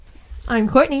I'm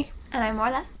Courtney. And I'm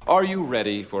Orla. Are you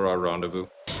ready for our rendezvous?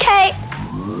 Okay.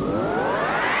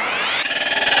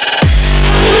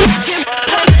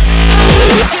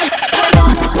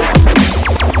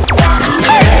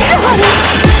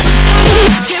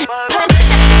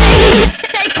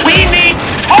 We need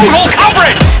total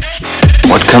coverage!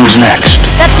 What comes next?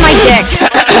 That's my dick.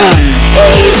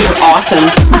 A's for awesome.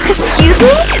 Excuse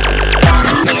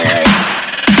me?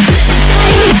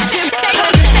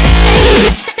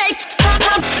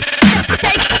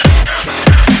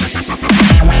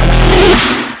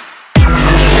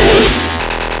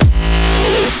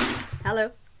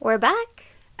 Hello. We're back.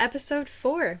 Episode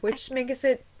 4, which makes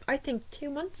it, I think, 2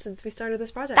 months since we started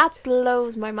this project. That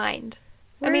blows my mind.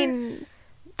 I mean,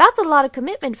 that's a lot of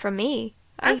commitment from me.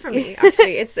 And for me,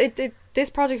 actually. This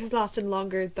project has lasted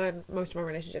longer than most of my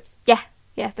relationships. Yeah,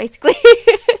 basically.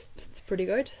 It's pretty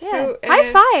good. Yeah. So,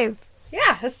 High five.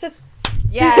 Yeah,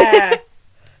 yeah.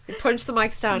 We punched the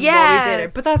mics down while we did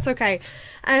it, but that's okay.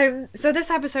 So this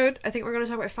episode, I think we're going to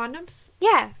talk about fandoms.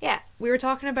 Yeah. We were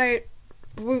talking about,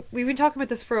 we've been talking about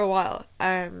this for a while,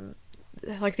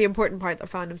 like the important part that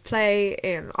fandoms play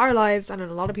in our lives and in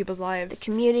a lot of people's lives. The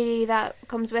community that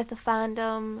comes with a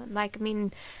fandom. Like, I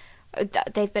mean,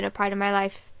 they've been a part of my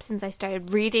life since I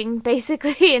started reading,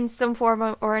 basically, in some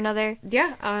form or another.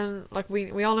 Yeah, and like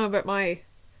we all know about my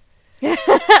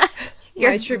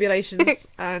Your tribulations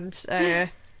and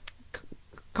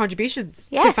contributions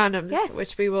to Yes, fandoms, yes.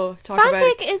 which we will talk about.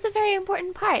 fanfic is a very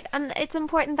important part, and it's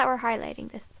important that we're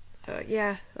highlighting this.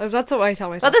 Yeah, that's what I tell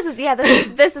Well, myself.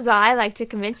 this is what I like to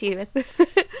convince you with.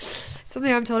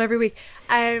 Something I'm told every week.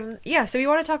 Yeah, so we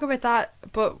want to talk about that,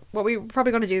 but what we're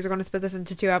probably going to do is we're going to split this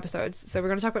into 2 episodes. So we're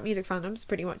going to talk about music fandoms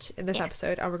pretty much in this Yes.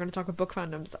 episode, and we're going to talk about book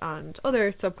fandoms and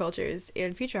other subcultures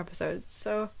in future episodes.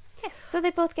 So Yeah, so they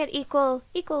both get equal.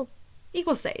 equal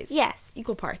stays. Yes.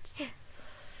 Equal parts.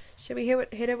 Should we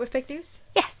hit it with fake news?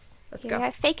 Yes. Let's Here go. we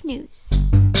have fake news.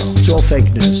 It's all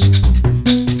fake news.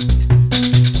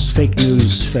 It's fake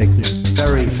news, fake news.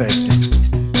 Very fake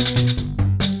news.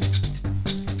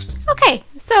 Okay,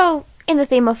 so in the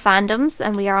theme of fandoms,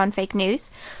 and we are on fake news,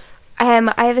 I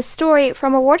have a story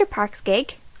from a water parks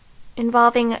gig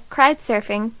involving crowd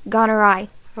surfing gone awry.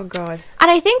 Oh god.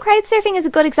 And I think crowd surfing is a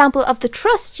good example of the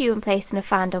trust you place in a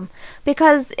fandom,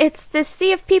 because it's this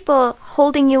sea of people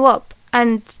holding you up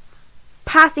and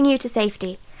passing you to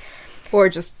safety. Or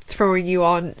just throwing you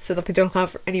on so that they don't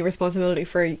have any responsibility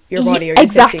for your body or your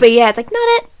Exactly, safety. yeah, it's like,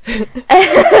 not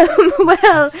it.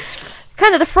 Well,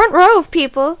 kind of the front row of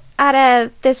people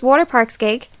at this water parks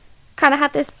gig kind of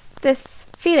had this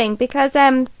feeling, because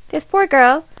this poor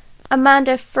girl,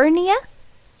 Amanda Furnia,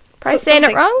 probably saying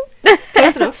it something- wrong.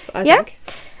 Close enough, I Yeah.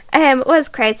 think. Was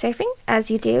crowd surfing, as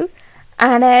you do,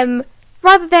 and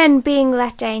rather than being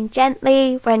let down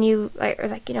gently when you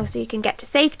so you can get to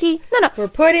safety, no, We're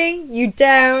putting you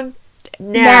down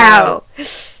now.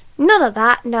 none of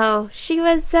that. No, she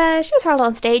was hurled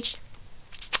on stage.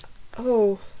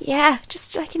 Oh. Yeah,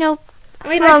 just like, I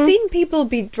mean, flung- I've seen people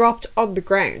be dropped on the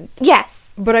ground,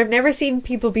 Yes. but I've never seen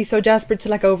people be so desperate to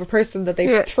let go of a person that they've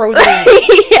Yeah. thrown them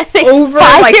Yeah, they over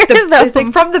fire like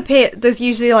them. from the pit. There's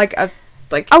usually like A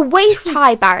waist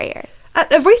high barrier.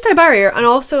 a waist high barrier, and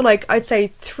also like I'd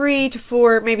say 3 to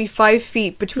 4, maybe 5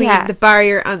 feet between Yeah. the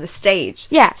barrier and the stage.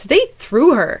 Yeah. So they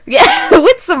threw her. Yeah,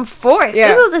 with some force. Yeah.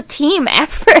 This was a team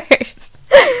effort.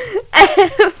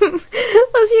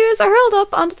 Well, she was hurled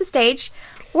up onto the stage.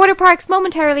 Water Parks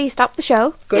momentarily stopped the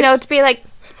show. Good. To be like,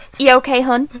 you okay,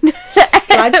 hun?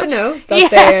 Glad to know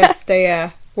that Yeah.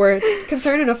 they were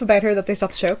concerned enough about her that they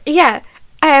stopped the show. Yeah.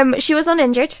 She was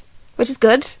uninjured, which is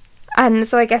good. And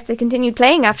so I guess they continued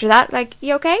playing after that. Like,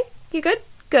 you okay? You good?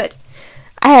 Good.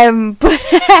 But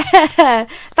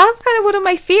that's kind of one of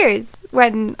my fears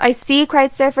when I see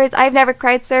crowd surfers. I've never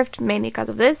crowd surfed, mainly because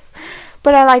of this.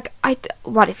 But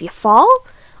what if you fall?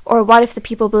 Or what if the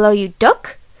people below you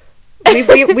duck?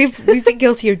 We've been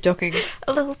guilty of ducking.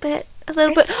 A little bit.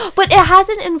 But it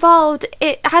hasn't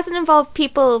involved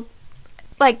people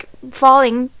like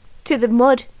falling to the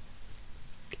mud.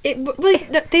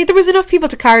 There was enough people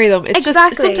to carry them. It's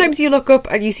Exactly. just sometimes you look up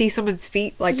and you see someone's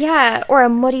feet like Yeah, or a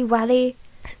muddy welly.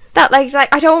 That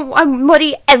I'm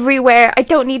muddy everywhere. I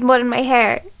don't need mud in my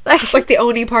hair. it's like the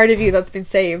only part of you that's been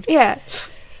saved. Yeah.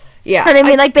 Yeah. And I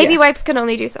mean, baby yeah. wipes can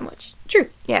only do so much. True.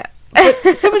 Yeah.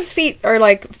 But someone's feet are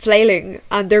like flailing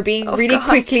and they're being Oh, really God.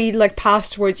 quickly like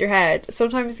passed towards your head.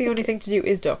 Sometimes the only thing to do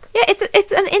is duck. Yeah,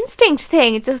 it's an instinct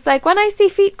thing. It's just like when I see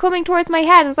feet coming towards my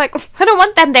head, it's like, I don't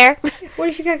want them there. What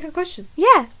if you get a concussion?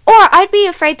 Yeah. Or I'd be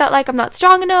afraid that I'm not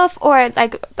strong enough, or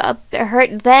I'll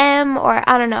hurt them, or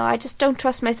I don't know. I just don't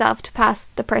trust myself to pass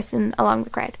the person along the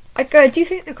crowd. I do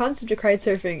think the concept of crowd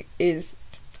surfing is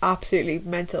absolutely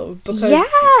mental because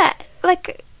Yeah,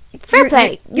 like fair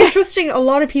play. You're trusting a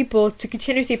lot of people to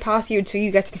continuously pass you until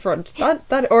you get to the front.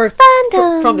 That or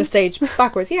Fandoms. from the stage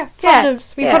backwards. Yeah, Yeah,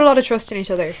 fandoms. We yeah. put a lot of trust in each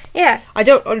other. Yeah, I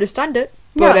don't understand it,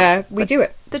 but No, we do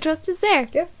it. the trust is there.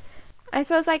 Yeah. I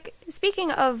suppose, like,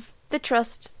 speaking of the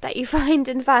trust that you find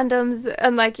in fandoms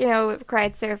and, like, you know,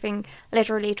 crowd surfing,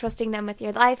 literally trusting them with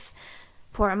your life,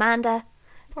 poor Amanda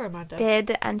Poor Amanda.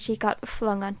 did, and she got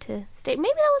flung onto stage.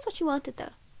 Maybe that was what she wanted, though.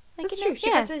 Like, That's you know,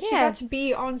 true. She got to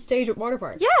be on stage at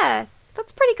Waterpark. Yeah,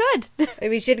 that's pretty good. I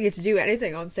mean, she didn't get to do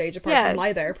anything on stage apart Yeah. from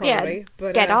lie there, probably. Yeah,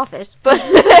 But get off it. But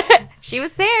she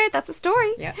was there. That's a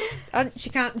story. Yeah, and she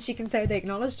can say they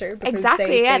acknowledged her because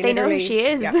Exactly. They know who literally- she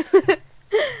is. Yeah.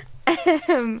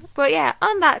 But yeah,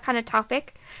 on that kind of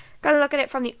topic, gotta look at it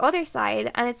from the other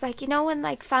side, and it's like, you know, when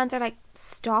like fans are like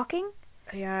stalking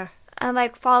Yeah. and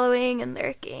like following and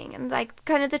lurking, and like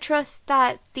kind of the trust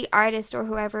that the artist or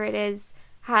whoever it is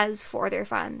has for their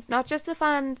fans, not just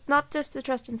the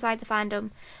trust inside the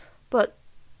fandom, but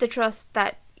the trust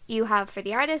that you have for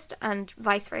the artist and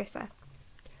vice versa.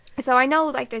 So I know,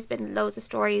 like, there's been loads of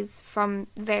stories from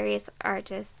various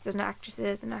artists and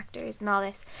actresses and actors and all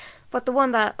this, but the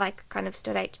one that, like, kind of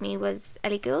stood out to me was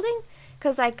Ellie Goulding,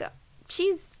 because, like,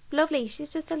 she's lovely.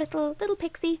 She's just a little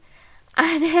pixie,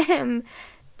 and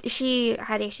she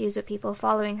had issues with people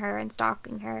following her and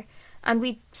stalking her, and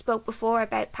we spoke before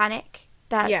about Panic,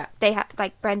 that Yeah. they had,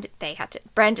 like, Brendan had to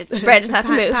move.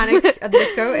 Panic at the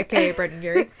Disco, aka Brendan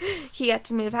Urie. He had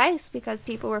to move house because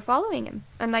people were following him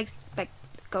and like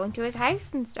going to his house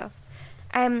and stuff.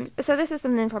 So this is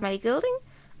something from Ellie Goulding,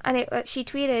 and she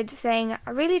tweeted saying,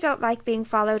 "I really don't like being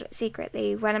followed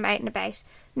secretly when I'm out and about.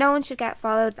 No one should get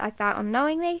followed like that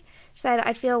unknowingly." She said,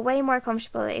 "I'd feel way more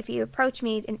comfortable if you approach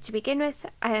me to begin with,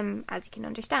 as you can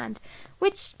understand,"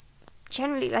 which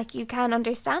generally, like, you can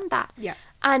understand that. Yeah.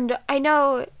 And I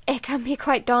know it can be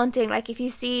quite daunting, like, if you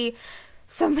see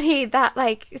somebody that,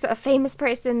 like, is a famous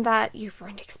person that you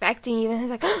weren't expecting even,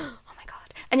 it's like, oh my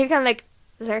god, and you're kind of like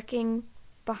lurking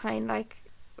behind like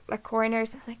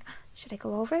corners, like, should I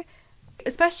go over?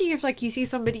 Especially if, like, you see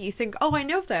somebody, you think, oh, I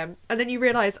know them, and then you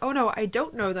realise, oh no, I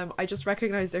don't know them, I just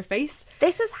recognise their face.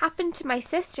 This has happened to my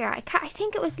sister. I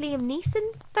think it was Liam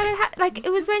Neeson that like, it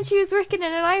was when she was working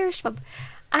in an Irish pub,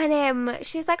 and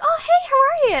she was like, "Oh, hey, how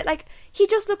are you?" Like, he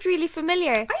just looked really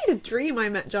familiar. I had a dream I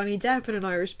met Johnny Depp in an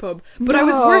Irish pub, but I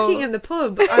was No. working in the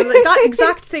pub, and like, that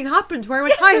exact thing happened where I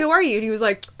went, "Hi, how are you?" And he was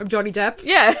like, "I'm Johnny Depp,"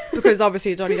 Yeah. because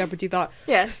obviously Johnny Depp would do that.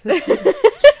 Yeah.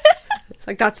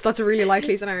 Like, that's a really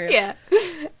likely scenario. Yeah.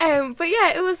 But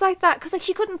yeah, it was like that because, like,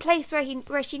 she couldn't place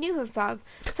where she knew him from.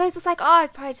 So I was just like, "Oh,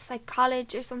 probably just like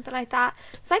college or something like that."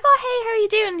 It's like, "Oh, hey, how are you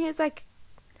doing?" And he was like,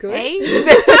 Good. "Hey,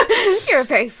 you're a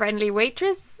very friendly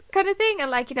waitress," kind of thing.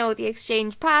 And, like, you know, the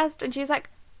exchange passed, and she was like,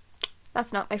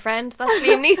 "That's not my friend. That's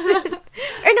Liam Neeson."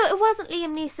 Or no, it wasn't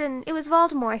Liam Neeson. It was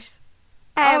Voldemort.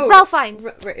 Ralph Fiennes.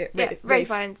 Ray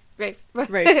Fiennes. Rafe.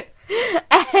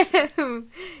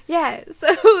 Yeah, so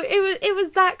it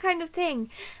was that kind of thing,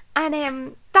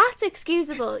 and that's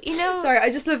excusable, you know. Sorry,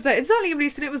 I just love that. It's not Liam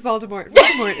Neeson, it was Voldemort.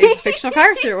 Voldemort is a fictional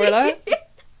character, Orla. We're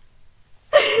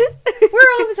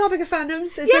all on the topic of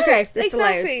fandoms. It's Yes, okay. It's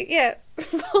exactly. Yeah,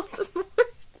 Voldemort.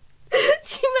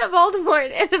 She met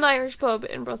Voldemort in an Irish pub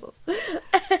in Brussels.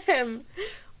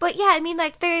 But yeah, I mean,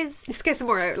 like, there's... This gets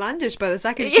more outlandish by the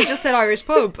second. She just said Irish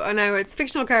pub, and now it's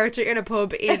fictional character in a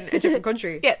pub in a different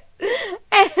country. Yes.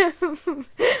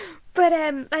 But,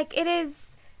 like, it is...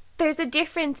 There's a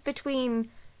difference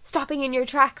between stopping in your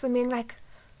tracks and being like,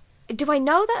 do I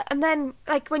know that? And then,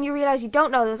 like, when you realise you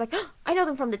don't know, it was like, oh, I know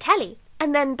them from the telly.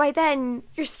 And then by then,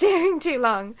 you're staring too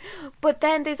long. But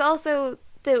then there's also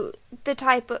the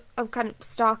type of kind of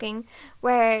stalking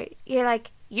where you're like,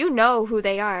 you know who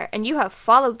they are and you have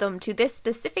followed them to this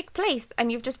specific place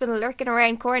and you've just been lurking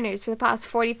around corners for the past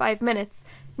 45 minutes,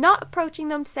 not approaching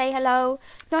them to say hello,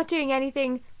 not doing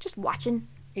anything, just watching.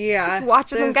 Yeah. Just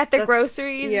watching them get their that's-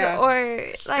 groceries, yeah. or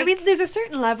like... I mean, there's a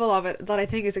certain level of it that I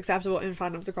think is acceptable in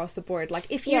fandoms across the board. Like,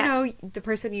 if you Yeah. know the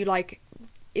person you like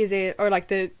is it, or like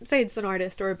say it's an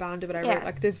artist or a band or whatever, Yeah.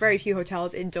 like there's very few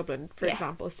hotels in Dublin, for Yeah.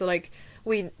 example. So like,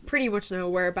 we pretty much know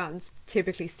where bands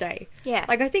typically stay. Yeah.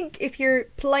 Like, I think if you're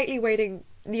politely waiting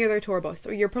near their tour bus,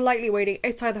 or you're politely waiting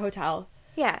outside the hotel,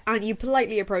 yeah. and you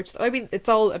politely approach them, I mean, it's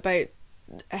all about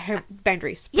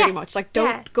boundaries, pretty Yes, much. Like, don't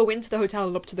yeah. go into the hotel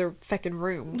and up to their feckin'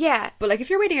 room. Yeah. But like, if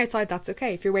you're waiting outside, that's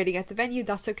okay. If you're waiting at the venue,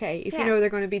 that's okay. If Yeah. you know they're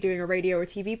going to be doing a radio or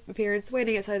TV appearance,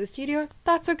 waiting outside the studio,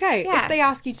 that's okay. Yeah. If they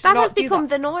ask you to That not has do become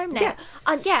that, the norm now.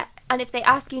 Yeah. And if they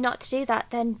ask you not to do that,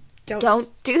 then Don't.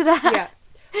 don't do that. yeah.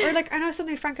 Or like, I know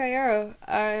something Frank Iero,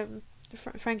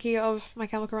 Frankie of My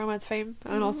Chemical Romance fame,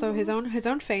 and also his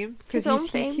own fame, because His own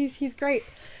fame. he's great.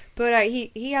 But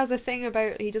he has a thing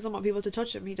about he doesn't want people to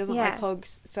touch him. He doesn't Yeah. like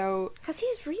hugs. So Because he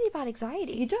has really bad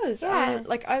anxiety. he does. Yeah.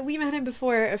 Like we met him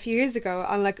before a few years ago,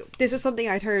 and like this was something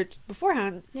I'd heard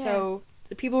beforehand. Yeah. So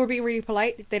the people were being really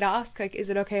polite. They'd ask like, "Is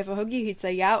it okay if I hug you?" He'd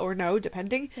say yeah or no,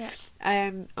 depending. Yeah.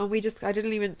 And I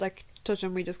didn't even like touch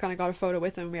him. We just kind of got a photo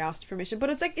with him. We asked permission, but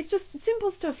it's like it's just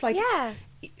simple stuff like Yeah.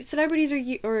 celebrities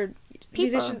or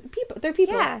musicians, they're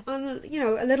people, Yeah. and you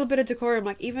know, a little bit of decorum.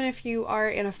 Like even if you are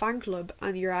in a fan club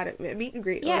and you're at a meet and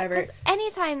greet or Yeah, whatever. because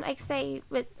anytime, like, say,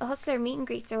 with Hustler meet and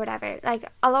greets or whatever, like,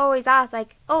 I'll always ask,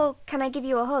 like, oh, can I give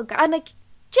you a hug? And, like,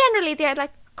 generally they're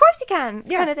like, of course you can,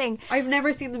 Yeah. kind of thing. I've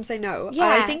never seen them say no. And Yeah.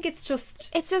 I think it's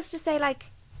just It's just to say, like,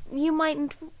 you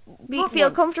mightn't Want feel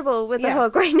one. comfortable with a Yeah.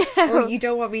 hug right now. or you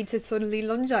don't want me to suddenly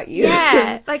lunge at you.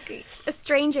 Yeah, like a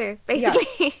stranger,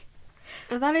 basically.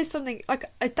 And that is something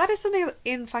that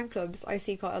in fan clubs I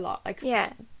see quite a lot. Like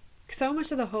Yeah. so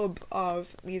much of the hub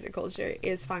of music culture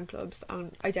is fan clubs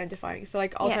and identifying. So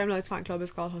like All Yeah. Time Low's fan club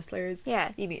is called Hustlers.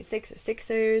 Yeah. You meet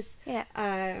Sixers.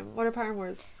 Yeah. What are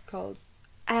Paramore's called?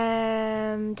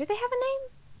 Do they have a name?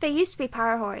 They used to be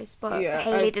Power Whores, but Yeah,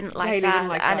 Haley didn't like Hayley that, didn't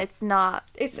like and that. it's not.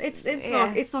 It's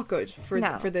Yeah. not good for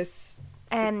No. for this.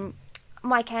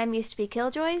 My Chem used to be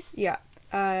Killjoys. Yeah.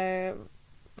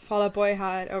 Fall Out Boy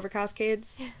had Overcast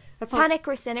Kids. That's not Panic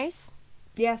were Sinners.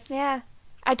 Yes. Yeah.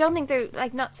 I don't think they're,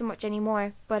 like, not so much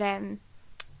anymore, but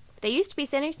they used to be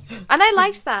Sinners. And I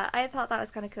liked that. I thought that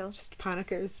was kind of cool. Just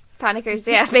panickers. Panickers,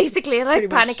 yeah, basically. I like Pretty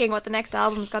much. panicking what the next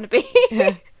album's going to be.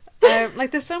 Yeah. Like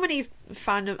there's so many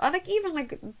fandom, and like even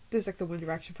like there's like the One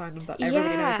Direction fandom that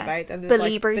everybody knows Yeah. about, and there's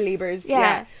Beliebers. like Beliebers,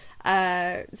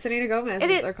 Yeah. Selena Gomez It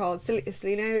is- are called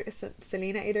Selena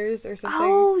Eaters or something.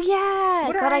 Oh, yeah.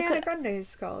 What God, are I Ariana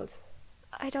Grande's called?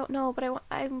 I don't know, but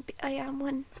I am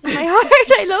one in my heart.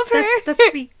 I love her.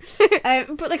 That's me.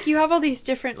 But like you have all these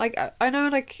different, like I know,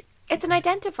 like It's an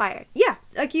identifier. yeah,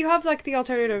 like you have like the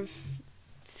alternative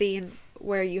scene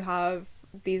where you have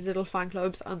these little fan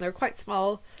clubs and they're quite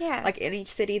small. Yeah. Like in each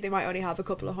city they might only have a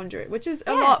couple of hundred, which is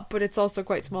a Yeah. lot, but it's also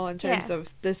quite small in terms Yeah.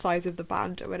 of the size of the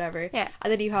band or whatever. Yeah. And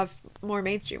then you have more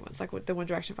mainstream ones like with the One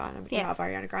Direction fandom. You Yeah. have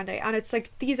Ariana Grande, and it's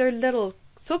like these are little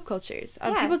subcultures,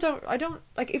 and Yeah. people I don't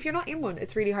like if you're not in one,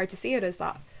 it's really hard to see it as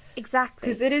that. Exactly.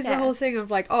 Because it is Yeah. the whole thing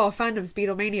of like, oh, fandom's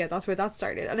Beatlemania, that's where that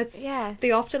started. And it's Yeah.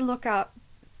 they often look at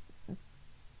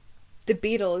the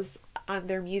Beatles and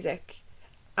their music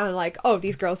and like, oh,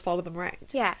 these girls follow them around.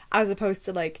 Yeah. As opposed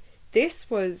to like, this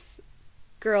was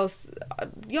girls,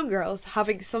 young girls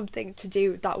having something to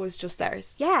do that was just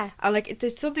theirs. Yeah. And like,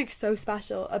 there's something so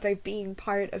special about being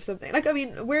part of something. Like, I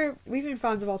mean, we've been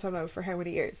fans of All Time Low for how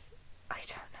many years? I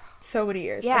don't know. So many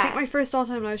years. Yeah. I think my first All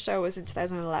Time Low show was in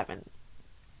 2011.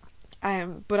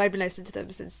 But I've been listening to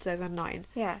them since 2009.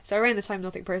 Yeah. So around the time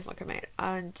Nothing Personal came out,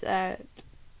 and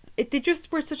they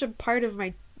just were such a part of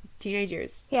my teenage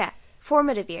years. Yeah.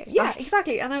 Formative years. Yeah, Like,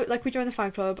 exactly. And like we joined the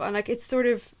fan club, and like it's sort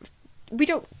of, we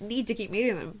don't need to keep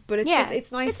meeting them, but it's Yeah. just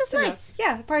it's nice. It's just to know- nice.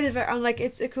 yeah, part of it, and like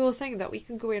it's a cool thing that we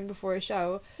can go in before a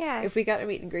show. Yeah. If we get a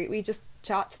meet and greet, we just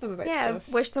chat to them about yeah. stuff.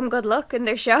 Wish them good luck in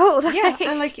their show. Yeah,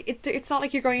 and like it's not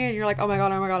like you're going in and you're like, oh my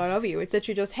god, I love you. It's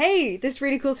literally just, hey, this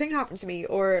really cool thing happened to me,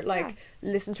 or like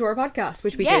listen to our podcast,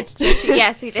 which we yes. did.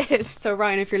 Yes, we did. So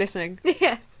Ryan, if you're listening,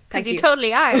 Yeah. Thank Because you you.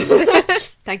 totally are.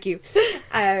 thank you.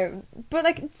 But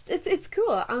like it's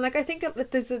cool, and like I think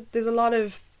that there's a lot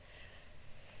of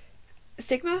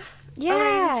stigma Yeah.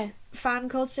 around fan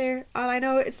culture, and I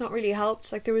know it's not really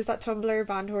helped. Like there was that Tumblr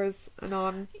Band Whores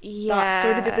Anon that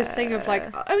sort of did this thing of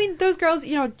like, I mean, those girls,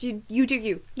 you know, do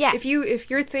you. Yeah. If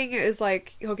your thing is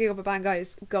like hooking up a band,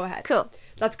 guys, go ahead. Cool.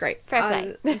 That's great. Fair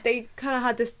And play. they kind of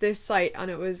had this site, and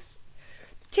it was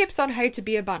tips on how to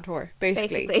be a band whore,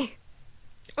 Basically.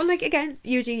 and like again,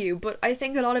 you do you, but I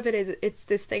think a lot of it is it's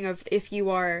this thing of if you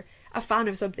are a fan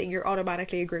of something, you're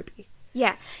automatically a groupie.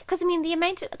 Yeah, because I mean the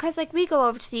amount, because like we go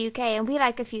over to the UK and we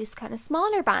like a few kind of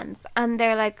smaller bands, and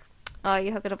they're like, "Oh,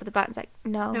 you hook it up with the band?" It's like,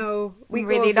 No, we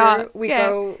really go over, not. We Yeah.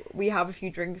 go, we have a few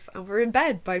drinks, and we're in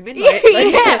bed by yeah, midnight.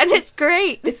 Like, and it's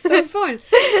great. it's so fun.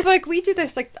 But, like we do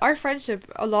this, like our friendship.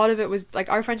 A lot of it was like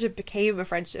our friendship became a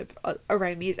friendship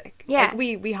around music. Yeah. like,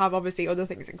 we have obviously other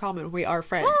things in common. We are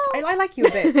friends. Well- I like you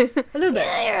a bit, a little bit.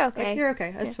 Yeah, you're okay. Like, you're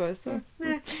okay, I suppose. Well,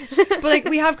 but like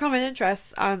we have common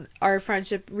interests, and our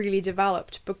friendship really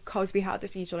developed because we had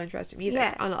this mutual interest in music.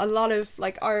 Yeah. And a lot of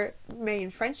like our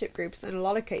main friendship groups, in a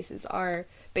lot of cases, are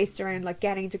based around like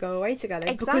getting to go away together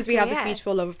because we Exactly, have this yeah.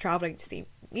 mutual love of traveling to see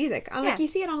music. And like Yeah. you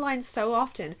see it online so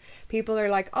often. People are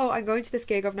like, "Oh, I'm going to this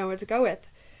gig. I've nowhere to go with."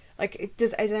 Like,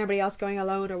 is anybody else going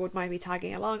alone, or would mind me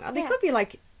tagging along? And they Yeah. could be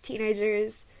like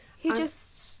teenagers who and-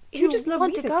 just love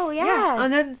want music. to go, yeah.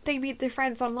 And then they meet their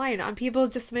friends online, and people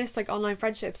dismiss like online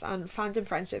friendships and fandom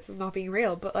friendships as not being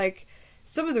real, but like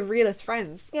some of the realest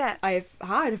friends I've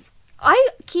had.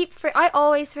 I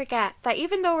always forget that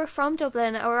even though we're from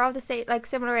Dublin or we're of the same, like,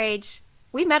 similar age,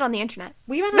 we met on the internet.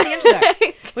 We met on the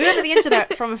internet. We met on the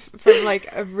internet from like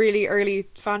a really early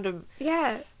fandom.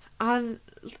 Yeah. And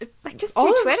like just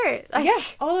through Twitter. Like, yeah,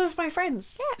 all of my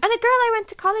friends. Yeah. And a girl I went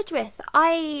to college with,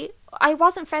 I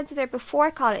wasn't friends with her before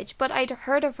college, but I'd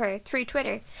heard of her through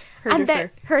Twitter.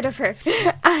 Heard of her.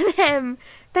 And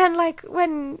then like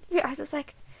when I was just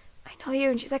like, I know you,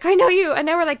 and she's like, I know you, and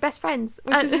now we're like best friends,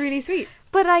 which is really sweet.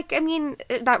 But like, I mean,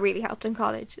 that really helped in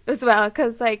college as well,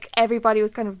 because like everybody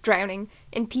was kind of drowning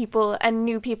in people and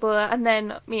new people, and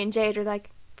then me and Jade were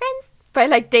like friends by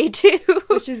like day 2,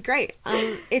 which is great.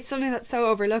 It's something that's so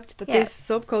overlooked, that this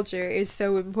subculture is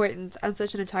so important and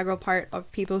such an integral part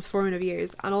of people's formative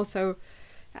years, and also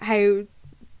how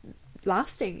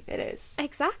lasting it is.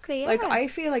 Exactly. Yeah. Like, I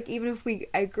feel like even if we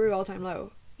outgrew All Time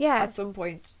Low, at some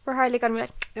point, we're hardly gonna be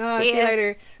like, see you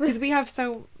later, because we have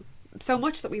so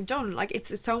much that we've done. Like,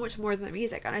 it's so much more than the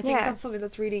music, and I think that's something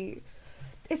that's really,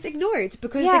 it's ignored,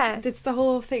 because like, it's the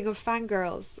whole thing of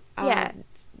fangirls, and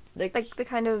like the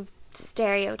kind of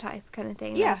stereotype kind of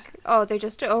thing. Yeah. Like, oh, they're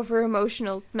just over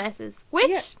emotional messes,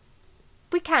 which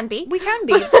we can be,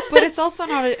 but it's also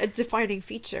not a defining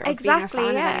feature of being a fan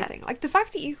of anything. Like, the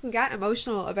fact that you can get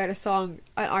emotional about a song,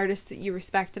 an artist that you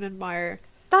respect and admire,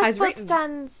 that's what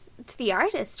stands to the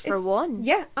artist, for one.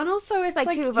 Yeah, and also it's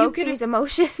like to evoke these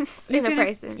emotions in a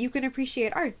person. You can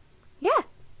appreciate art. Yeah,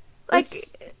 like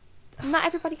not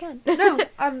everybody can. No,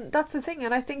 that's the thing,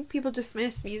 and I think people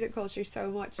dismiss music culture so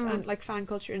much, and like fan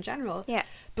culture in general. Yeah,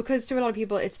 because to a lot of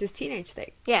people it's this teenage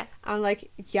thing. Yeah, and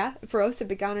like for us it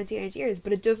began in teenage years,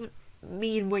 but it doesn't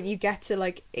mean when you get to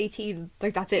like 18,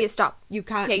 like that's it. You stop. You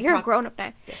can't. Yeah, you're a grown up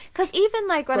now. Because even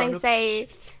like when I say.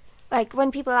 Like,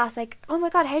 when people ask, like, oh my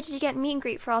god, how did you get meet and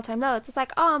greet for All Time Low? It's just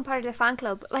like, oh, I'm part of the fan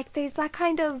club. Like, there's that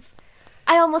kind of...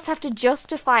 I almost have to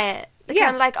justify it.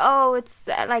 Kind of like, oh, it's,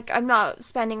 like, I'm not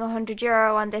spending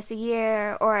 €100 on this a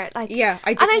year, or, like... Yeah,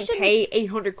 I didn't pay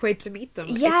 800 quid to meet them.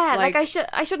 Yeah, like I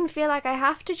shouldn't feel like I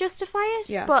have to justify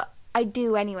it, but I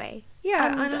do anyway.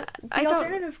 Yeah, and the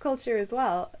alternative culture as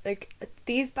well. Like,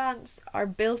 these bands are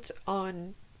built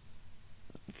on...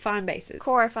 fan bases,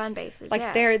 core fan bases,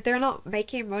 like they're not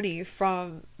making money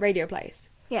from radio plays.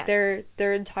 Their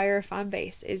entire fan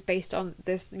base is based on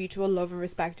this mutual love and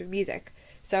respect of music.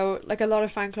 So like a lot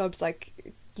of fan clubs,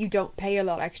 like you don't pay a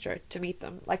lot extra to meet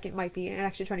them. Like it might be an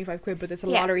extra 25 quid, but there's a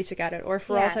lottery to get it. Or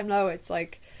for All Time Low, it's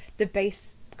like the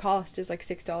base cost is like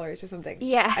 $6 or something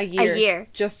a year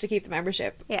just to keep the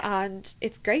membership. And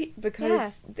it's great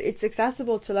because it's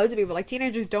accessible to loads of people. Like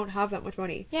teenagers don't have that much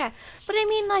money. But I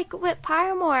mean, like with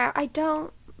Paramore, I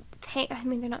don't think, I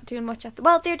mean, they're not doing much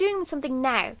well, they're doing something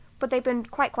now, but they've been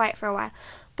quite quiet for a while.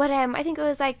 But I think it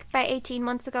was like about 18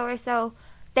 months ago or so,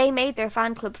 they made their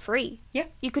fan club free.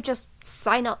 You could just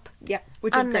sign up,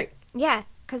 which is great.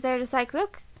 Because they're just like,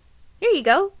 look, here you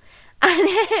go.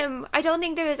 And I don't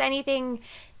think there was anything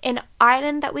in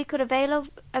Ireland that we could avail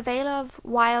of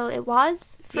while it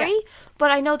was free,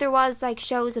 but I know there was like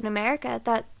shows in America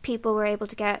that people were able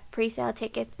to get pre-sale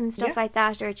tickets and stuff like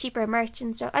that, or cheaper merch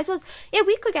and stuff. I suppose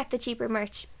we could get the cheaper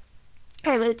merch,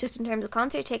 just in terms of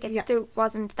concert tickets. There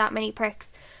wasn't that many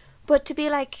perks, but to be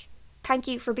like, thank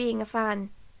you for being a fan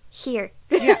here.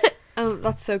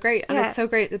 That's so great, and it's so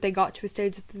great that they got to a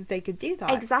stage that they could do that.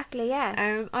 Exactly,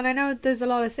 and I know there's a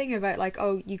lot of thing about like,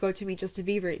 oh, you go to meet Justin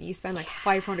Bieber and you spend like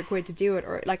 500 quid to do it,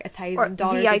 or like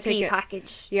 $1,000 a ticket. VIP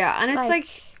package. And it's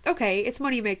like okay, it's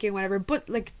money making, whatever, but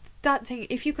like that thing,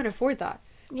 if you can afford that,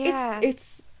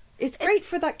 it's great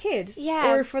for that kid,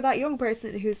 or for that young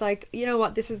person who's like, you know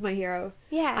what, this is my hero,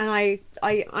 and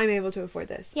I'm able to afford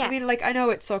this. I mean, like, I know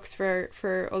it sucks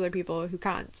for other people who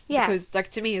can't, because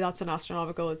like to me that's an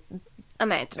astronomical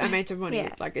amount of money.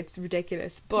 Like, it's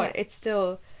ridiculous, but it's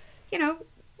still, you know,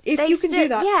 if you can do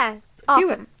that,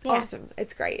 awesome. Do it. Awesome,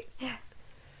 it's great.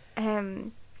 But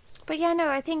no,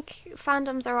 I think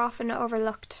fandoms are often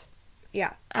overlooked,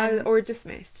 or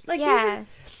dismissed. Like,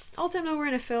 All Time Low were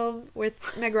in a film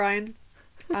with Meg Ryan,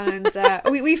 and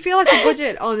we feel like the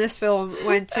budget on this film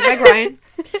went to Meg Ryan,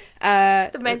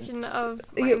 the mention of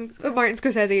Martin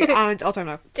Scorsese, and All Time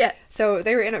Low. So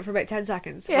they were in it for about 10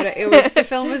 seconds. But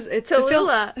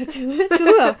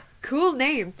Tallulah. Cool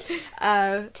name. Take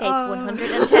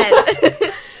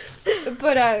 110.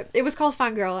 But it was called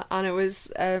Fangirl, and it was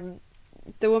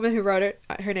the woman who wrote it,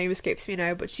 her name escapes me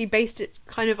now, but she based it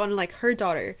kind of on like her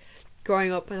daughter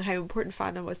growing up and how important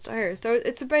fandom was to her. So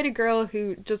it's about a girl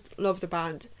who just loves a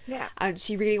band. Yeah. And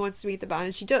she really wants to meet the band,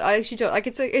 and she does. I actually do. Like,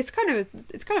 it's kind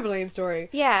of a lame story.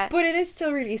 Yeah. But it is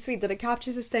still really sweet that it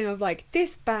captures this thing of like,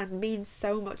 this band means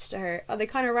so much to her, and they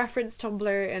kind of reference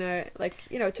Tumblr in a, like,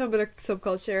 you know, Tumblr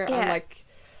subculture and like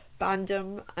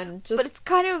fandom, and just. But it's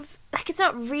kind of like, it's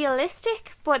not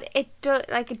realistic, but it does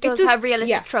have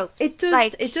realistic tropes. It does.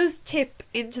 Like, it does tip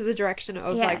into the direction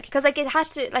of like, because like it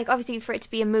had to, like, obviously for it to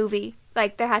be a movie,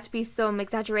 like there had to be some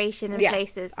exaggeration in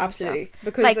places. Absolutely, stuff.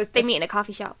 because like they meet in a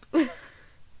coffee shop.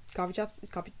 Coffee shop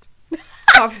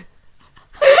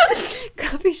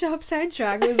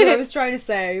soundtrack was what I was trying to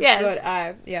say. Yes. But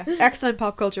excellent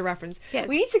pop culture reference. Yes.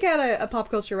 We need to get a pop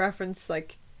culture reference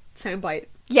like soundbite.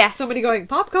 Yes. Somebody going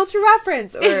pop culture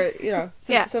reference, or you know,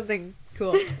 something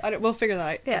cool. We'll figure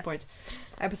that out at some point.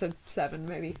 Episode 7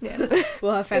 maybe. Yeah.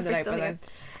 We'll have found that out by then.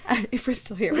 If we're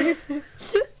still here, we're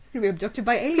gonna be abducted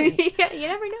by aliens. Yeah, you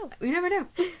never know. We never know.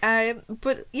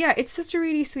 But yeah, it's just a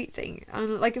really sweet thing,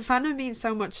 and like fandom means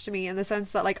so much to me in the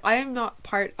sense that like I am not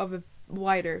part of a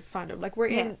wider fandom. Like we're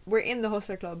in the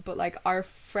Hustler Club, but like our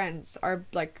friends are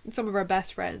like some of our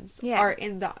best friends are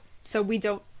in that, so we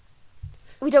don't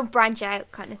branch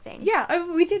out, kind of thing. Yeah,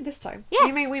 we did this time.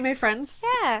 Yes. We made friends.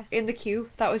 Yeah. In the queue.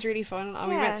 That was really fun.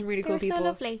 And we met some really cool people. They were so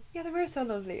lovely. Yeah, they were so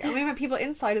lovely. And we met people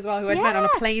inside as well who I'd met on a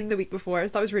plane the week before.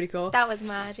 So that was really cool. That was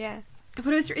mad, yeah.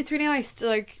 But it's really nice to,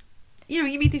 like, you know,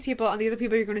 you meet these people and these are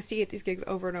people you're going to see at these gigs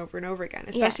over and over and over again.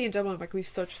 Especially in Dublin, like, we've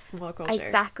such a small culture.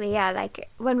 Exactly, yeah. Like,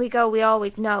 when we go, we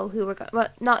always know who we're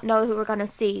not know who we're going to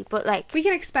see, but like... We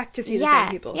can expect to see the same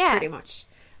people, pretty much.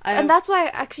 And that's why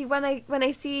actually when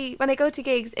I go to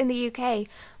gigs in the UK,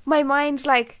 my mind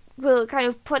like will kind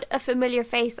of put a familiar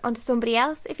face onto somebody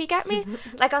else, if you get me.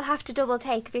 Like I'll have to double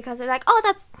take because they're like, oh,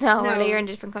 that's no, you're in a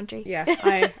different country.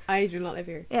 Yeah, I do not live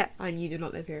here. Yeah, and you do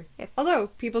not live here. Yes. Although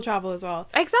people travel as well.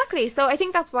 Exactly. So I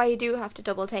think that's why you do have to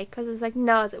double take, because it's like,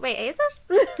 no, is it?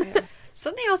 Yeah.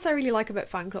 Something else I really like about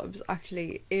fan clubs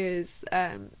actually is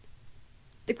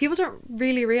people don't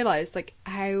really realise like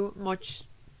how much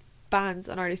bands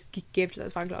and artists give to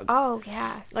those fan clubs. Oh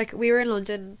yeah. Like we were in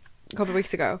London a couple of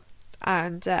weeks ago,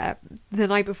 and the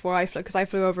night before I flew, because I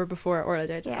flew over before Orla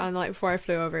did, and the night before I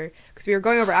flew over, because we were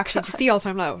going over actually to see All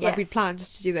Time Low. Like we'd planned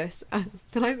just to do this, and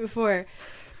the night before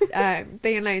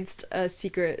they announced a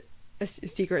secret,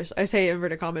 I say in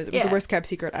inverted commas, it was the worst kept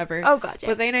secret ever. Oh god, yeah.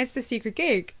 But they announced a secret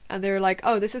gig, and they were like,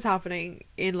 oh, this is happening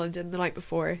in London the night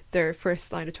before their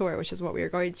first line of tour, which is what we were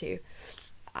going to.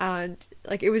 And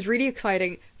like it was really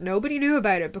exciting. Nobody knew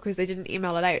about it because they didn't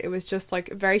email it out. It was just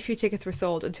like very few tickets were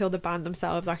sold until the band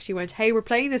themselves actually went, hey, we're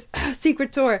playing this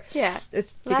secret tour.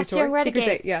 This Last Young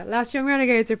Renegades. Last Young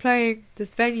Renegades are playing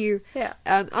this venue.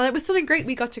 And it was something great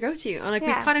we got to go to, and like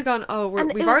we've kind of gone, oh,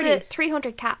 we've already a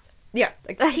 300 cap. Yeah,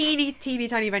 like teeny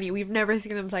tiny venue. We've never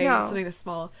seen them play something this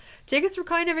small. Tickets were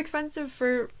kind of expensive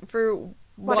for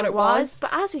what it was, but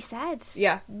as we said,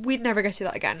 we'd never get to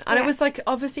that again. And it was like,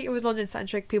 obviously it was London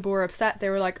centric. People were upset.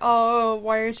 They were like, oh,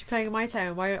 why aren't you playing in my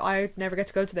town? Why I never get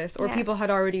to go to this? Or people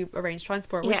had already arranged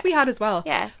transport, which we had as well.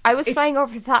 I was flying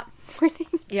over that morning,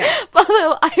 but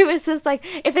although I was just like,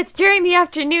 if it's during the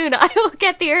afternoon, I will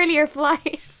get the earlier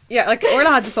flight. Like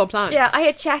Orla had this whole plan. I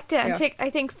had checked it, and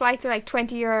I think flights are like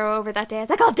 €20 over that day. I was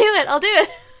like, I'll do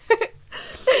it.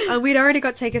 And we'd already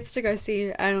got tickets to go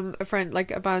see a friend,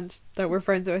 like a band that we're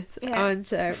friends with, and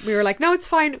we were like, no, it's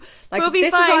fine, like we'll be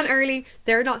this fine. is on early,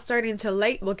 they're not starting until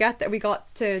late, we'll get that. We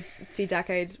got to see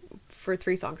Decade for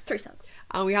 3 songs,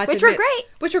 and we had which to admit,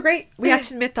 were great. We had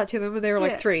to admit that to them, and they were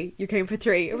like, 3, you came for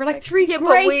 3, and we're like, 3 great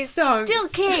but we songs, still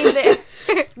came there.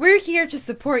 We're here to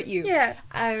support you.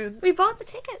 We bought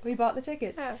the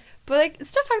tickets. But like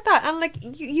stuff like that, and like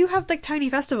you have like tiny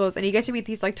festivals, and you get to meet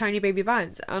these like tiny baby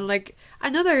bands, and like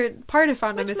another part of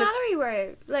fandom is Mallory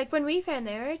were like, when we found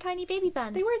they were a tiny baby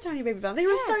band. They were a tiny baby band. They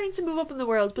were starting to move up in the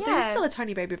world, but they were still a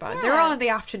tiny baby band. They were on in the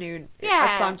afternoon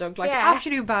at Slam Dunk. Like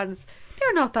afternoon bands,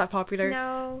 they're not that popular.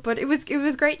 No, but it was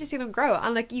great to see them grow,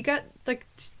 and like you get like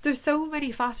there's so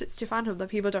many facets to fandom that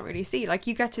people don't really see. Like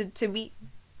you get to meet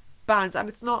bands, and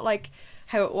it's not like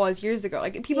how it was years ago.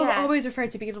 Like people always refer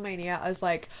to Beatlemania as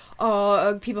like,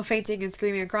 oh, people fainting and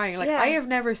screaming and crying. Like I have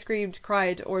never screamed,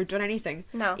 cried, or done anything.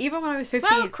 No, even when I was 15.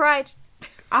 Well, cried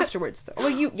afterwards though.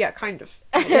 Well, kind of.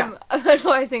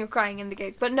 Annoying of crying in the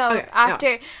gig, but no.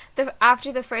 After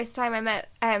the first time I met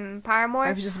Paramore,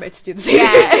 I was just about to do the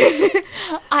same.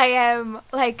 I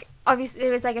like obviously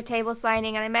it was like a table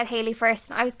signing, and I met Hayley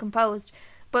first, and I was composed.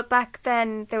 But back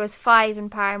then there was 5 in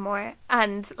Paramore,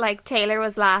 and like Taylor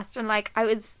was last, and like I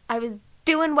was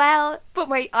doing well, but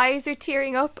my eyes are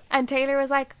tearing up, and Taylor was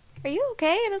like, are you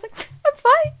okay? And I was like, I'm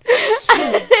fine.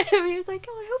 And he was like,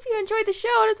 oh, I hope you enjoyed the show.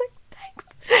 And I was like, thanks.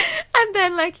 And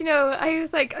then, like, you know, I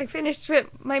was like, I finished with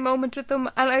my moment with them,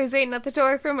 and I was waiting at the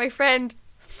door for my friend.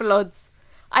 Floods.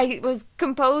 I was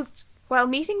composed while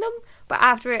meeting them, but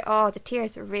after it, the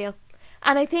tears were real.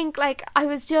 And I think, like, I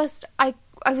was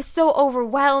so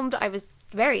overwhelmed. I was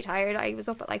very tired. I was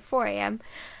up at like 4 a.m.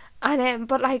 And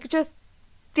but like, just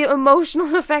the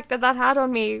emotional effect that had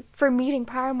on me for meeting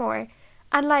Paramore.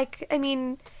 And like, I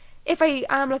mean, if I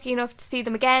am lucky enough to see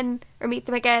them again or meet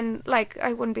them again, like,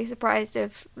 I wouldn't be surprised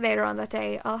if later on that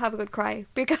day I'll have a good cry,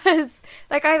 because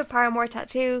like, I have a Paramore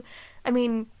tattoo. I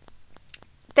mean,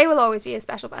 they will always be a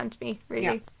special band to me, really.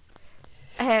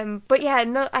 Yeah. But yeah,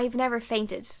 no, I've never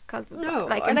fainted because in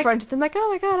front of them, like, oh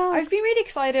my god, Alex. I've been really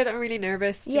excited and really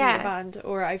nervous to meet a band,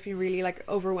 or I've been really like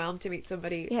overwhelmed to meet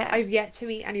somebody. Yeah. I've yet to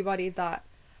meet anybody that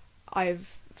I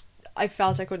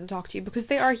felt I couldn't talk to, because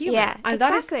they are human. Yeah, and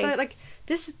exactly.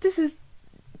 This is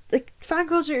like, fan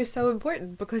culture is so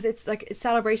important because it's like a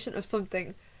celebration of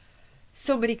something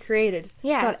somebody created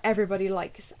that everybody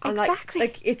likes, and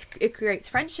like it creates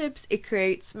friendships, it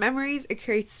creates memories, it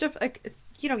creates stuff like,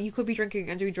 you know, you could be drinking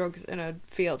and doing drugs in a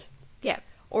field,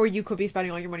 or you could be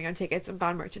spending all your money on tickets and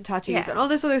band merch and tattoos and all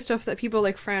this other stuff that people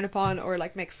like frown upon or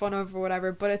like make fun of or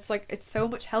whatever, but it's like, it's so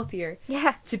much healthier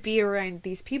to be around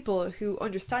these people who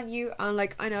understand you. And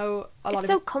like, I know it's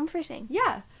so comforting.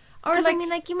 Or because like, I mean,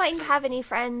 like, you mightn't have any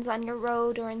friends on your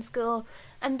road or in school,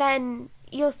 and then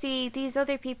you'll see these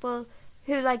other people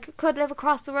who like could live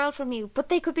across the world from you, but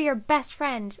they could be your best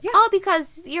friend, all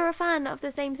because you're a fan of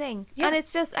the same thing. And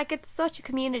it's just like, it's such a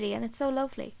community, and it's so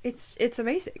lovely. It's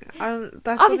amazing.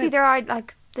 That's obviously there are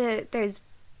like there's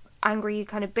angry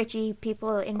kind of bitchy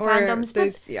people in fandoms,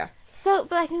 but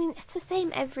but like, I mean, it's the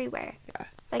same everywhere.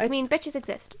 Like, I mean, bitches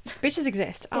exist. Bitches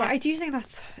exist. I do think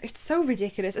it's so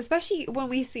ridiculous, especially when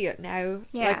we see it now.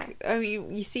 Like, I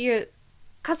mean, you see it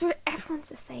because everyone's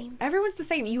the same. Everyone's the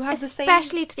same. You have the same,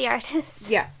 especially to the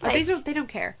artist. Yeah, like, they don't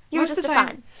care. You're just a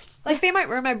fan. Like, they might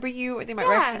remember you, or they might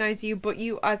recognize you, but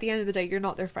you, at the end of the day, you're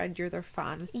not their friend. You're their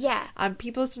fan. Yeah. And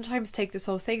people sometimes take this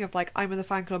whole thing of like, I'm in the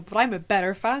fan club, but I'm a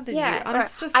better fan than you. And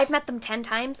it's just, I've met them 10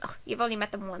 times. Oh, you've only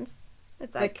met them once.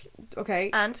 It's like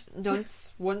okay, and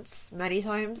once, many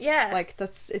times. Yeah, like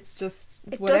it's just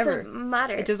it whatever. Doesn't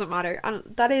matter. It doesn't matter, and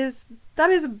that is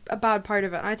a bad part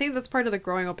of it. And I think that's part of like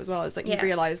growing up as well. Is like, you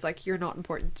realize like, you're not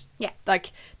important. Yeah,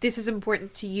 like, this is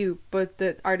important to you, but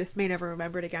the artist may never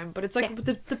remember it again. But it's like,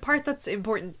 the part that's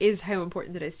important is how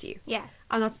important it is to you. Yeah.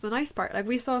 And that's the nice part. Like,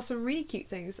 we saw some really cute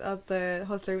things at the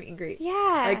Hustler meet and greet.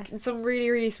 Yeah. Like, some really,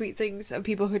 really sweet things of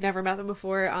people who'd never met them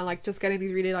before, and like, just getting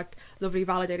these really like lovely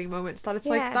validating moments that it's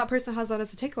like, that person has that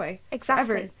as a takeaway.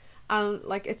 Exactly. Ever. And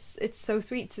like, it's so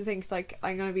sweet to think like,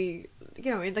 I'm gonna be,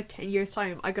 you know, in like 10 years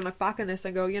time, I can look back on this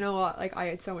and go, you know what, like, I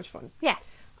had so much fun.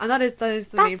 Yes. And that is the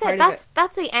main part of it.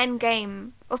 That's the end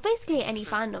game of basically any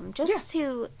fandom, just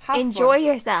to have enjoy fun.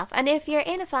 yourself. And if you're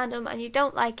in a fandom and you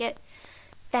don't like it,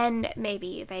 then maybe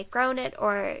you've outgrown it,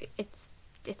 or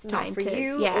it's time not for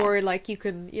you, or like, you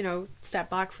can, you know, step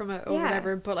back from it or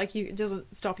whatever, but like, it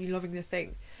doesn't stop you loving the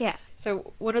thing. Yeah.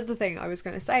 So one other thing I was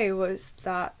going to say was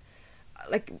that,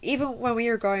 like, even when we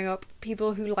were growing up,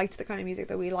 people who liked the kind of music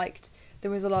that we liked,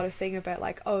 there was a lot of thing about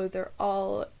like, oh, they're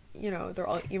all, you know, they're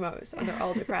all emos and they're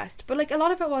all depressed. But like, a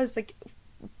lot of it was like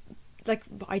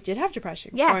I did have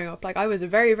depression growing up. Like, I was a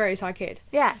very, very sad kid.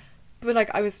 Yeah. But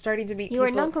like, I was starting to meet you people.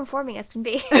 were non-conforming as can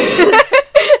be.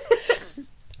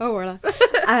 Oh, Orla.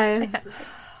 I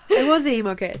was the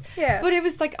emo kid. Yeah. But it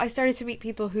was like, I started to meet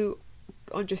people who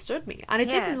understood me, and it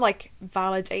didn't like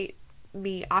validate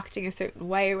me acting a certain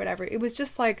way or whatever. It was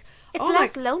just like, it's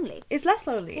less lonely. It's less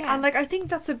lonely. Yeah. And like, I think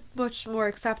that's a much more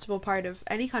acceptable part of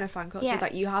any kind of fan culture,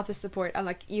 that you have the support and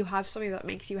like, you have something that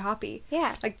makes you happy.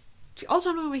 Yeah. Like, All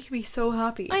Time Low makes me so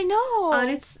happy. I know. And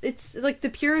it's like the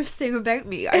purest thing about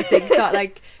me, I think, that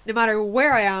like, no matter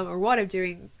where I am or what I'm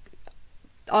doing,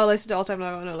 I'll listen to All Time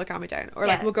Low and it'll calm me down. Or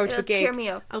like, we'll go to a gig cheer me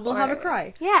up, and we'll have a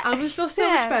cry. Yeah. And we'll feel so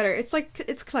much better. It's like,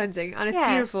 it's cleansing and it's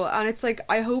beautiful, and it's like,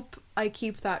 I hope I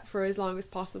keep that for as long as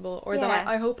possible, or that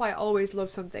I hope I always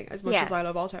love something as much as I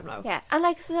love All Time Low. Yeah. And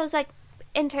like, suppose like,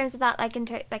 in terms of that, like,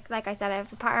 like I said, I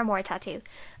have a Paramore tattoo,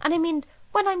 and I mean,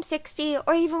 when I'm 60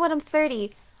 or even when I'm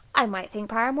 30, I might think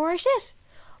Paramore is shit.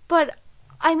 But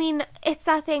I mean, it's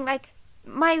that thing, like,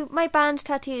 my band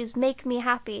tattoos make me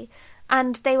happy,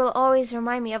 and they will always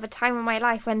remind me of a time in my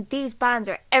life when these bands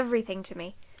are everything to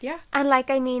me. Yeah. And like,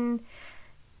 I mean,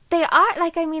 they are,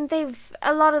 like, I mean,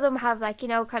 a lot of them have, like, you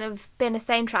know, kind of been a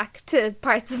soundtrack to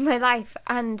parts of my life,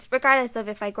 and regardless of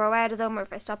if I grow out of them or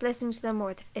if I stop listening to them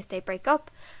or if they break up,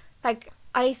 like,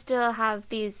 I still have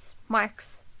these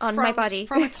marks on my body.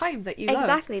 From a time that you loved.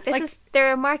 Exactly.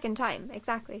 They're a mark in time.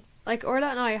 Exactly. Like, Orla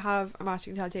and I have a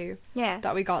matching tattoo. Yeah.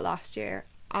 That we got last year.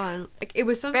 And like, it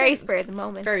was something very spur of the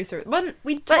moment. Very spur. But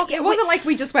it wasn't like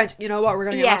we just went, you know what, we're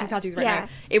going to get matching tattoos right now.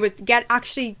 It was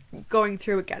actually going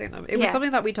through with getting them. It was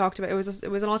something that we talked about. It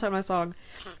was an All Time Low song,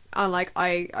 and like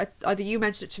I either you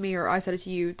mentioned it to me or I said it to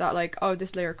you that like, oh,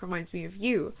 this lyric reminds me of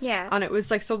you. Yeah. And it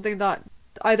was like something that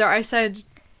either I said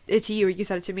it to you or you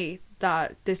said it to me,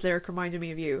 that this lyric reminded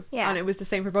me of you. Yeah. And it was the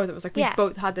same for both. It was like we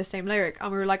both had the same lyric,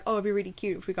 and we were like, oh, it'd be really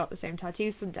cute if we got the same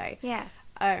tattoo someday. Yeah.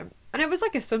 And it was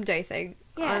like a someday thing.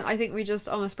 Yeah. And I think we just,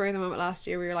 on the spur of the moment last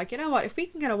year, we were like, you know what, if we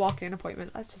can get a walk-in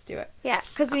appointment, let's just do it. Yeah,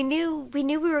 because we knew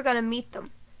we were going to meet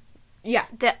them. Yeah.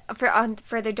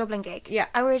 For their Dublin gig. Yeah.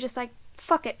 And we were just like,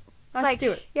 fuck it. Let's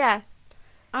do it. Yeah.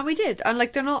 And we did. And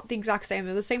like, they're not the exact same,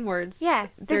 they're the same words. Yeah.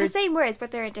 They're the same words,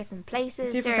 but they're in different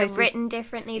places. They're written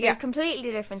differently. They're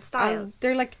completely different styles.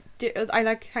 They're like, I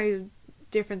like how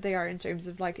different they are in terms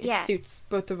of like it suits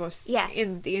both of us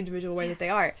in the individual way that they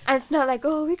are, and it's not like,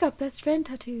 oh, we got best friend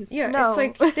tattoos. No.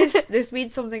 It's like this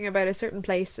means something about a certain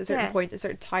place, a certain point, a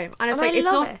certain time, and it's like it's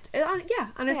not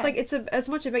and it's like it's as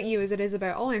much about you as it is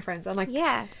about all my friends, and like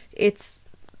it's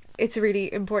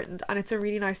really important, and it's a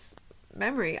really nice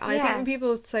memory. And I think when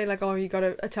people say like, oh, you got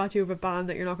a tattoo of a band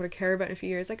that you're not going to care about in a few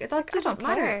years, like it doesn't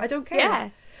matter. I don't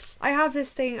care. I have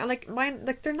this thing, and like mine,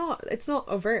 like it's not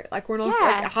overt. Like we're not.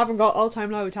 Like, I haven't got All Time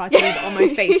Low tattooed on my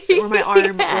face or my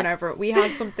arm or whatever. We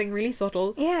have something really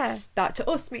subtle. Yeah. That to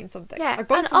us means something. Yeah. Like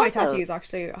both of my tattoos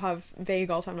actually have vague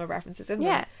All Time Low references in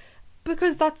them.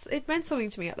 Because it meant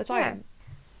something to me at the time.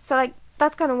 Yeah. So like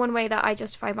that's kind of one way that I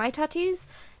justify my tattoos.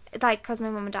 Like, because my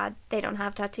mum and dad, they don't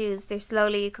have tattoos. They're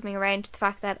slowly coming around to the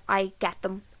fact that I get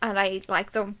them and I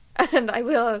like them, and I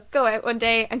will go out one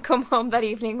day and come home that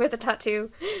evening with a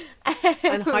tattoo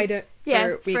and hide it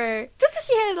for weeks, just to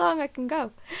see how long I can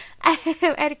go,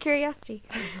 out of curiosity.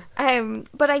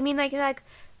 But I mean, like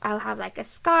I'll have like a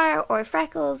scar or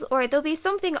freckles, or there'll be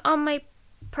something on my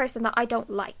person that I don't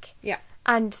like. Yeah,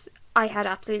 and I had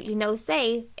absolutely no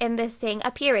say in this thing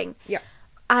appearing. Yeah,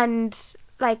 and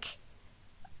like.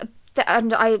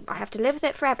 And I have to live with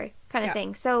it forever, kind of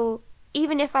thing. So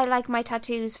even if I like my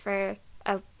tattoos for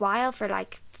a while, for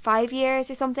like 5 years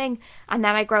or something, and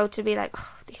then I grow to be like,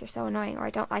 oh, these are so annoying, or I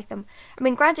don't like them. I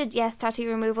mean, granted, yes, tattoo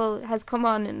removal has come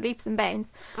on in leaps and bounds.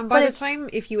 And by the time,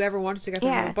 if you ever wanted to get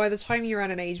them removed, by the time you're at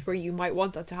an age where you might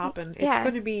want that to happen, it's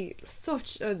going to be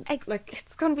such a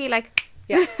it's going to be like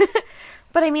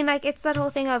But I mean, like, it's that whole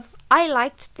thing of I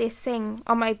liked this thing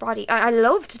on my body. I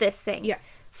loved this thing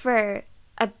for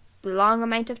long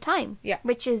amount of time,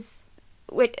 which is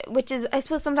I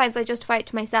suppose sometimes I justify it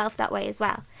to myself that way as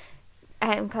well,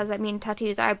 because I mean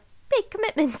tattoos are big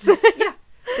commitments.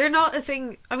 They're not a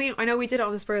thing. I mean, I know we did it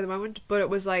on the spur of the moment, but it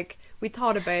was like we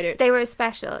thought about it. They were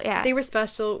special. They were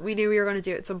special. We knew we were going to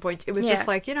do it at some point. It was just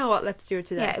like, you know what, let's do it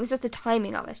today. It was just the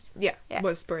timing of it. It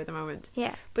was spur of the moment.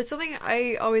 But something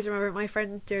I always remember, my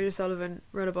friend Deirdre Sullivan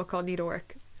wrote a book called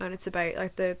Needlework, and it's about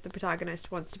like the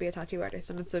protagonist wants to be a tattoo artist,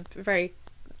 and it's a very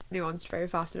nuanced, very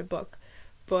faceted book.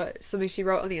 But something she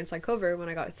wrote on the inside cover when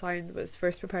I got it signed was,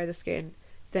 first prepare the skin,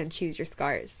 then choose your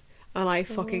scars. And I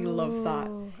fucking love that.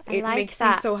 It makes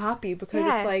me so happy, because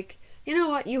it's like, you know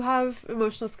what, you have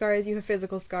emotional scars, you have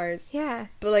physical scars,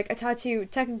 but like a tattoo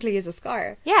technically is a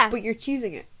scar, but you're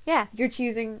choosing it. You're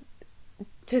choosing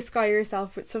to scar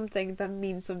yourself with something that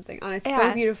means something, and it's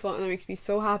so beautiful, and it makes me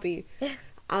so happy.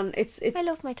 And it's I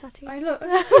love my tattoos.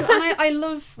 I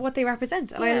love what they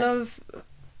represent, and I love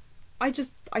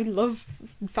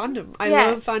fandom. I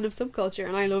love fandom subculture,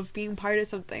 and I love being part of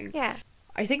something.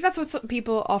 I think that's what some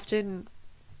people often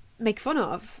make fun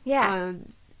of.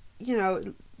 And, you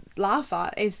know, laugh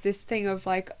at, is this thing of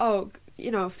like, oh,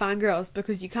 you know, fangirls,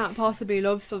 because you can't possibly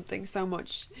love something so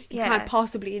much. You can't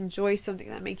possibly enjoy something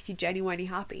that makes you genuinely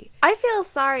happy. I feel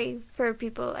sorry for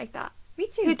people like that. Me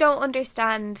too. Who don't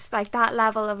understand like that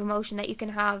level of emotion that you can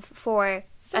have for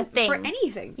a thing. For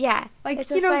anything. Like, it's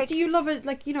you know, like, do you love it?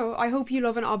 Like, you know, I hope you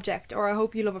love an object, or I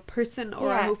hope you love a person, or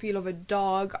I hope you love a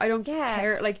dog. I don't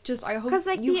care. Like, just, I hope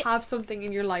like you have something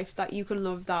in your life that you can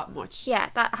love that much.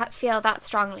 That feel that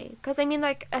strongly. Because, I mean,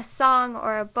 like, a song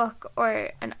or a book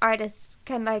or an artist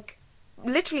can, like,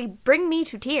 literally bring me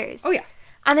to tears. Oh, yeah.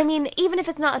 And, I mean, even if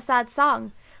it's not a sad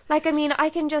song, like, I mean, I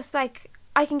can just, like,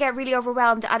 I can get really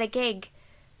overwhelmed at a gig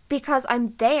because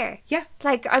I'm there.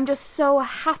 Like, I'm just so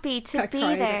happy to be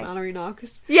there. At Mallory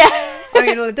Knox. I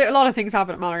mean, a lot of things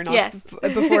happen at Mallory Knox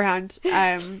beforehand,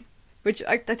 which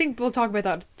I think we'll talk about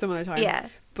that some other time.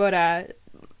 But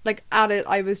like, at it,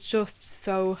 I was just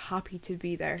so happy to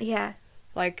be there.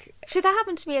 Like, Shit, that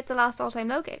happened to me at the last All Time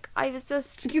Low gig. I was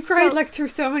just... you cried, like, through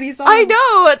so many songs. I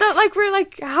know! That, like, we're,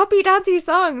 like, happy, dancey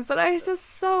songs, but I was just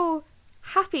so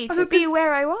happy to be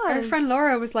where I was. Our friend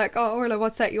Laura was like, oh, Orla,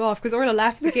 what set you off? Because Orla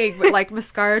left the gig with, like,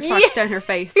 mascara tracks down her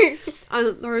face.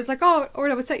 And Laura was like, oh,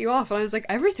 Orla, what set you off? And I was like,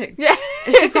 everything. Yeah.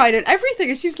 And she cried at everything.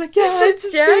 And she was like, yeah,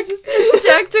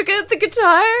 Jack took out the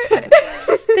guitar.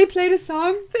 They played a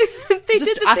song. They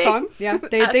just did the a thing. song. Yeah,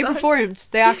 they song. performed.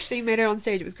 They actually made it on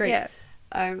stage. It was great. Yeah.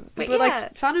 But yeah.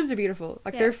 like, fandoms are beautiful.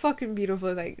 Like, Yeah. they're fucking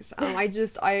beautiful things.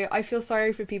 I feel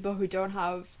sorry for people who don't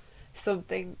have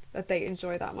something that they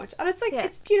enjoy that much. And it's like,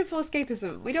 it's beautiful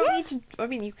escapism. We don't need to, I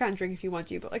mean, you can drink if you want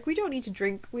to, but like, we don't need to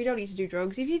drink, we don't need to do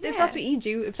drugs. If that's what you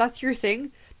do, if that's your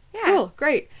thing, cool,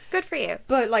 great. Good for you.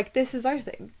 But like, this is our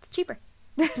thing. It's cheaper.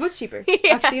 It's much cheaper.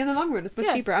 Yeah. Actually, in the long run, it's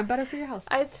much cheaper and better for your health.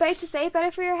 I was about to say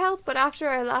better for your health, but after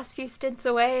our last few stints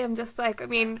away, I'm just like, I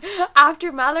mean,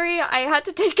 after Mallory, I had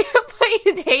to take out my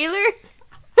inhaler.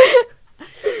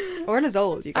 Orla's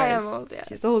old, you guys. I am old, yeah.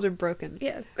 She's old and broken.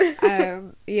 Yes.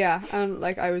 Yeah, and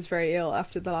like, I was very ill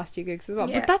after the last 2 gigs as well.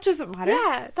 Yeah. But that doesn't matter.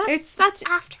 Yeah, that's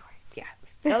afterwards.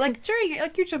 Yeah. Like, during it,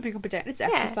 like, you're jumping up and down. It's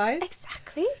exercise.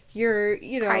 Exactly. You're,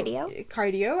 you know,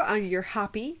 Cardio, and you're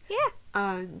happy. Yeah.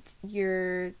 And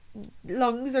your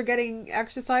lungs are getting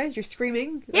exercise. You're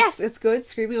screaming. Yes. It's good,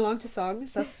 screaming along to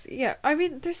songs. That's, yeah. I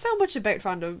mean, there's so much about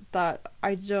fandom that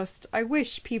I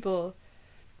wish people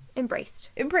embraced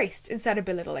instead of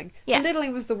belittling. Yeah.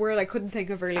 Belittling was the word I couldn't think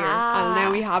of earlier, and now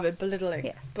we have it, belittling.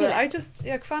 Yes, but I just,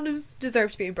 like, fandoms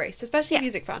deserve to be embraced, especially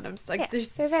music fandoms. Like,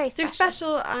 they're very special. They're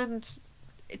special, and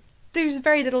there's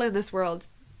very little in this world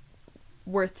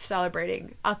worth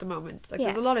celebrating at the moment. Like,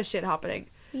 there's a lot of shit happening.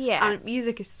 Yeah. And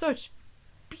music is such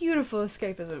beautiful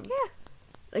escapism. Yeah.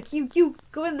 Like, you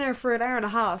go in there for an hour and a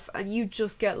half and you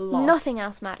just get lost. Nothing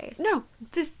else matters. No.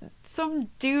 Just some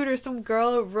dude or some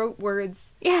girl wrote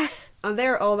words. Yeah. And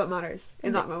they're all that matters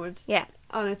in that moment. Yeah.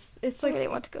 And it's like... I really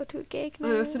want to go to a gig now.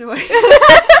 I know, so do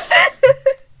I.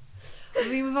 Will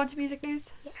we move on to music news?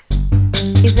 Yeah.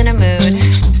 He's in a mood.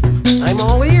 I'm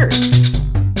all ears.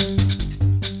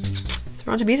 So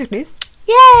we're on to music news.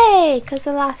 Yay! Because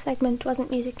the last segment wasn't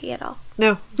music-y at all.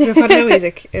 No, we've had no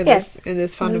music in Yes.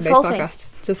 this fandom-based whole podcast.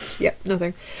 Just,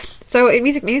 nothing. So, in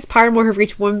music news, Paramore have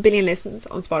reached 1 billion listens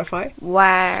on Spotify.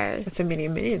 Wow. That's a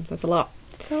million. That's a lot.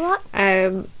 That's a lot.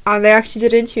 And they actually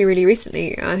did an interview really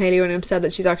recently, and Hayley Williams said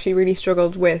that she's actually really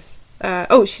struggled with...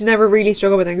 she's never really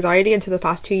struggled with anxiety until the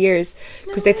past 2 years,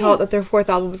 because they thought that their 4th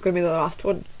album was going to be the last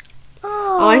one.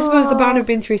 Oh. I suppose the band have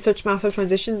been through such massive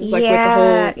transitions, like with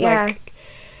the whole,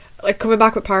 like coming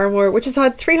back with Paramore, which has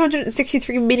had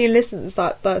 363 million listens,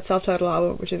 that self-titled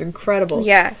album, which is incredible.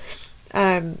 Yeah.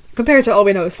 Compared to All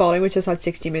We Know Is Falling, which has had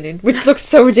 60 million, which looks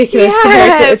so ridiculous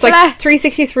compared to, it's like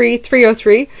 363,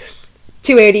 303,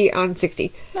 280 and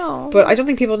 60. No. But I don't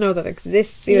think people know that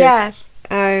exists either. Yeah.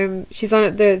 She's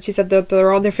on it. She said that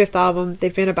they're on their 5th album.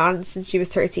 They've been a band since she was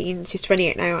 13. She's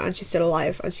 28 now, and she's still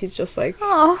alive. And she's just like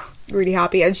really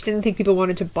happy. And she didn't think people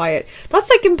wanted to buy it. That's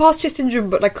like imposter syndrome,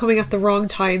 but like coming at the wrong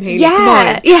time. Hayley, come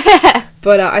on. Yeah.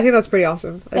 But I think that's pretty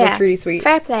awesome. That's really sweet.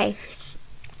 Fair play.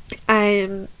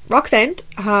 Roxanne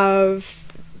have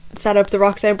set up the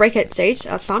Roxanne Breakout stage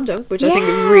at Slam Dunk, which I think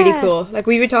is really cool. Like,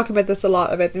 we've been talking about this a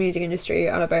lot, about the music industry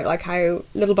and about like how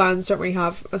little bands don't really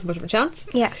have as much of a chance.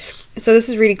 Yeah. So this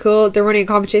is really cool. They're running a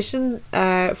competition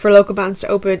for local bands to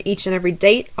open each and every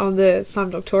date on the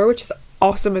Slam Dunk tour, which is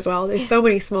awesome as well. There's so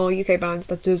many small UK bands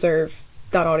that deserve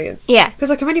that audience. Yeah. Because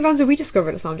like, how many bands have we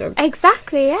discovered at Slam Dunk?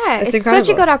 Exactly, yeah. It's incredible.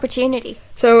 Such a good opportunity.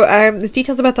 So there's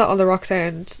details about that on the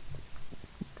Roxanne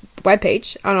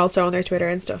webpage and also on their Twitter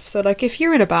and stuff. So like, if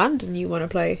you're in a band and you want to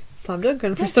play Slam Dunk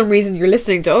and for some reason you're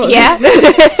listening to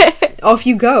us, off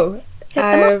you go. Hit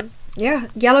them up. Yeah,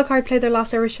 Yellow Card played their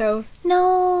last ever show.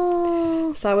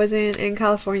 No. So that was in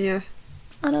California.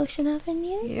 On Ocean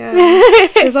Avenue? Yeah.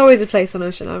 There's always a place on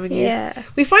Ocean Avenue. Yeah.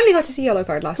 We finally got to see Yellow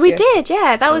Card last year. We did,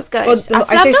 yeah. That was good. Well, At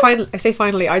I say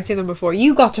finally. I'd seen them before.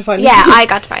 You got to finally yeah, see I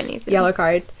got to finally see Yellow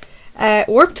Card.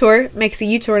 Warped Tour makes a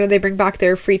U-turn and they bring back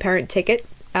their free parent ticket.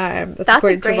 That's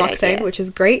according to Roxanne, idea. Which is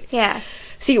great. Yeah.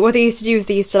 See, what they used to do is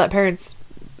they used to let parents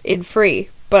in free,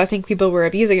 but I think people were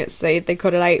abusing it, so they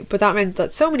cut it out. But that meant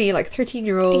that so many like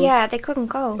 13-year-olds, yeah, they couldn't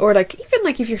go. or like even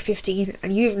like if you're 15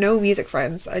 and you have no music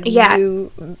friends and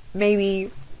you maybe,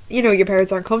 you know, your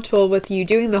parents aren't comfortable with you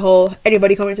doing the whole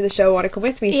anybody coming to the show want to come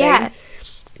with me thing.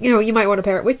 You know, you might want a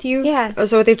parent with you. Yeah.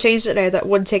 So they've changed it now that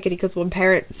one ticket equals one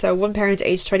parent. So one parent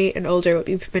aged 28 and older would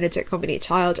be permitted to accompany a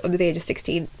child under the age of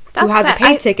 16 who has a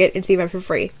paid ticket into the event for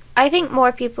free. I think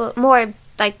more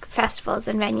like festivals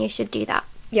and venues should do that.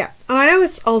 Yeah, and I know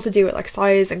it's all to do with like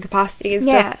size and capacity and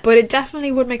stuff, but it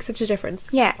definitely would make such a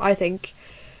difference. Yeah, I think,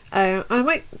 and it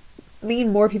might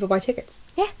mean more people buy tickets.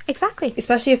 Yeah, exactly.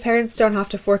 Especially if parents don't have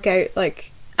to fork out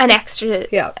like an extra,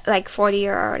 like €40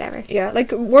 or whatever. Yeah,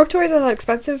 like Warped Tours are not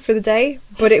expensive for the day,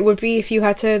 but it would be if you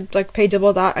had to like pay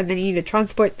double that, and then you needed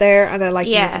transport there, and then like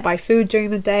you need to buy food during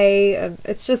the day, and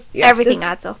it's just everything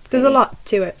adds up. There's a lot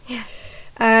to it. Yeah.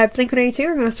 Blink-182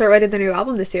 are going to start writing their new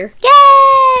album this year.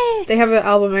 Yay! They have an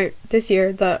album out this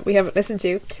year that we haven't listened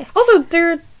to. Yes. Also,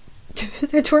 they're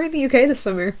touring the UK this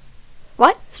summer.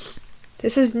 What?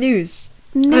 This is news.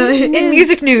 News. In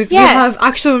music news, we have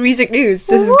actual music news.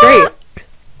 This is great.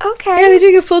 Okay. Yeah, they're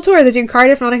doing a full tour. They're doing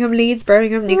Cardiff, Nottingham, Leeds,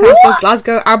 Birmingham, Newcastle,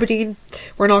 Glasgow, Aberdeen.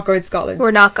 We're not going to Scotland.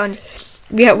 We're not going to...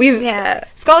 Yeah.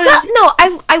 Scotland... No,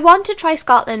 I want to try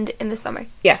Scotland in the summer.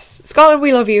 Yes. Scotland,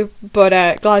 we love you,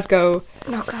 but Glasgow...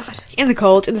 Oh, God. In the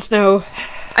cold, in the snow...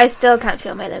 I still can't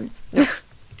feel my limbs. No.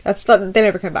 They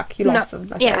never came back. You lost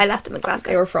them. I left them in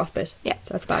Glasgow. They were frostbite. Yeah.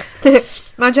 So that's bad.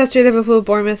 Manchester, Liverpool,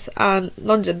 Bournemouth, and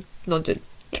London.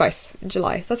 Twice in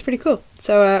July. That's pretty cool.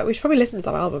 So we should probably listen to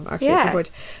that album actually at some point.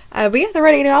 But yeah, they're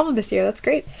writing a new album this year. That's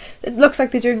great. It looks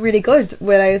like they're doing really good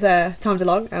without Tom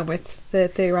DeLonge and with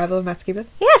the arrival of Matt Skiba.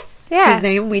 Yes, yeah. His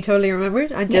name we totally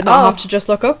remembered and did not have to just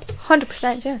look up.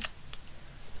 100%, yeah.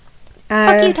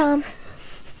 Fuck you, Tom.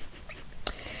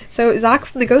 So Zach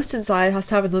from the Ghost Inside has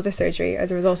to have another surgery as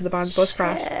a result of the band's bus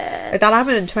crash. That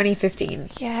happened in 2015.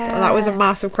 Yeah. And that was a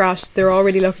massive crash. They're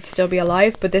already lucky to still be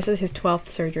alive, but this is his 12th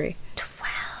surgery.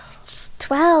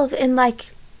 12 in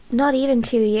like not even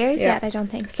 2 years yet, I don't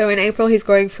think. So in April he's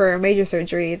going for a major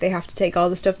surgery. They have to take all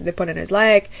the stuff that they put in his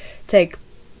leg,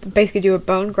 basically do a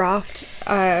bone graft,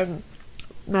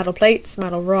 metal plates,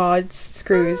 metal rods,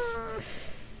 screws.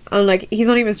 And like he's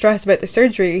not even stressed about the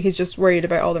surgery, he's just worried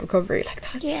about all the recovery. Like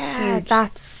that's huge.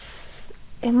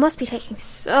 It must be taking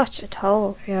such a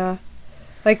toll. Yeah.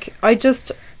 Like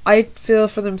I feel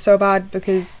for them so bad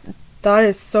because that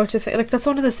is such a thing. Like that's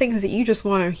one of those things that you just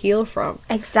want to heal from.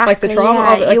 Exactly. Like the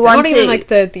trauma of it. Like, you want not even like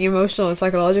the emotional and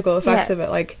psychological effects of it.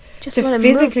 Like just to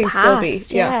physically still be.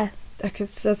 Yeah. Like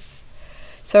that's.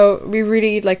 So we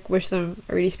really wish them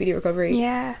a really speedy recovery.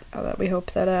 Yeah. That we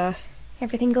hope that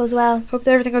everything goes well. Hope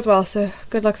that everything goes well. So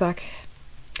good luck, Zach.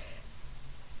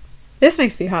 This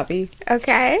makes me happy.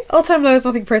 Okay. All Time Low Is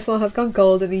Nothing Personal has gone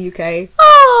gold in the UK.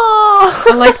 Oh,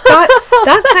 and like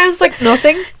that sounds like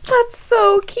nothing. That's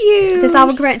so cute. This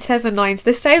album came out in 2009, so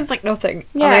this sounds like nothing.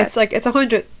 Yeah. And it's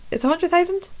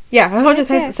 100,000? Yeah,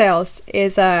 100,000 sales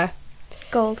is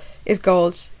gold. Is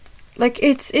gold. Like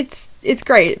it's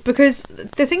great because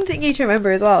the thing that you need to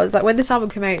remember as well is that when this album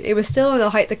came out, it was still in the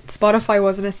height that Spotify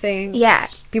wasn't a thing. Yeah.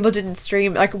 People didn't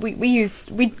stream. Like we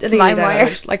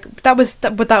LimeWire. Like that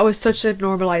was such a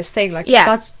normalized thing. Like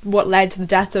that's what led to the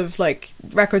death of like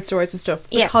record stores and stuff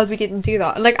because we didn't do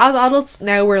that. And like as adults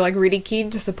now, we're like really keen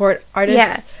to support artists.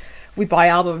 Yeah. We buy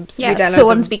albums. Yeah. We download the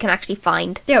ones them. we can actually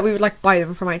find. Yeah, we would like buy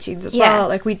them from iTunes as well.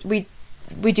 Like we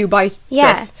do buy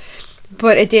stuff.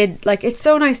 But it did, like, it's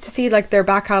so nice to see, like, their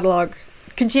back catalogue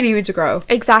continuing to grow.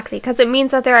 Exactly, because it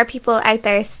means that there are people out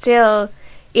there still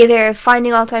either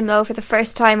finding All Time Low for the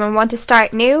first time and want to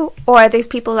start new, or there's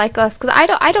people like us, because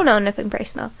I don't own nothing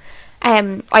personal.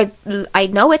 I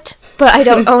know it, but I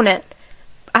don't own it.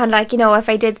 And, like, you know, if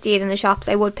I did see it in the shops,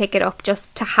 I would pick it up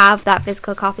just to have that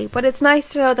physical copy. But it's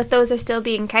nice to know that those are still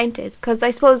being counted, because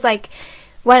I suppose, like,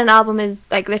 when an album is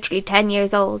like literally 10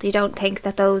 years old, you don't think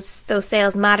that those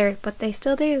sales matter, but they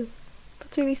still do.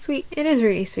 That's really sweet. It is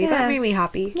really sweet. That made me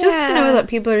happy. Yeah. Just to know that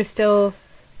people are still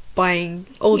buying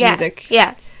old music.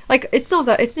 Yeah. Like it's not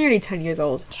that it's nearly 10 years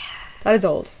old. Yeah. That is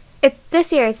old. It's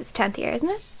this year is its 10th year, isn't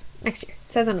it? Next year.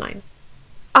 2009.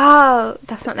 Oh,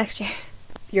 that's not next year.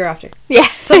 Year after. Yeah.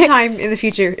 Sometime in the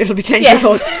future it'll be 10 years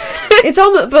old. It's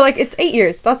almost but like it's 8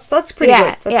 years. That's pretty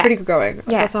good. That's pretty good going.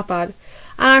 Yeah. That's not bad.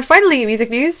 And finally, in music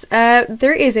news,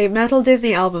 there is a Metal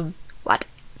Disney album. What?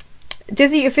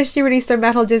 Disney officially released their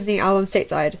Metal Disney album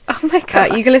stateside. Oh my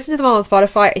god. You can listen to them all on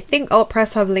Spotify. I think Alt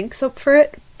Press have links up for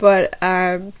it, but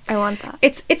I want that.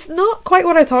 It's not quite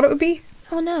what I thought it would be.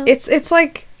 Oh no. It's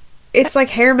like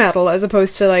hair metal as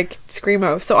opposed to like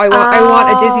screamo. So I want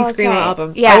a Disney screamo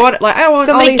album. Yeah. I want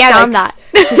somebody Ollie get Sykes on that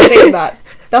to sing that.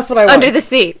 That's what I want. Under the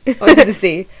Sea. Under the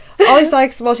Sea. Ollie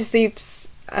Sykes while she sleeps.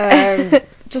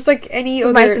 Just like any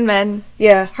other Mice and Men.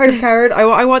 Yeah, Heart of Coward.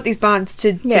 I want these bands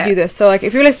to do this. So like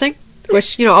if you're listening,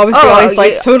 which you know obviously Ollie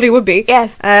Sykes totally would be.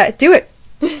 Yes. Do it.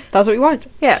 That's what we want.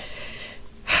 Yeah.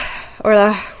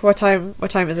 Orla, what time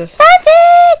is it?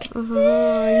 Fanfic!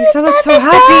 You sound so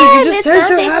happy. You just sound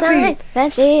so happy.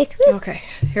 Fanfic. Okay,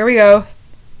 here we go.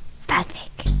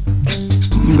 Fanfic.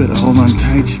 You better hold on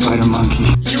tight, Spider Monkey.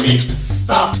 You need to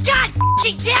stop. God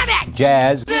damn it!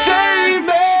 Jazz. Save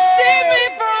me! Save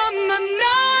me from the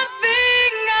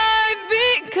nothing I've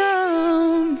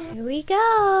become. Here we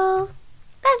go.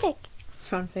 Fanfic.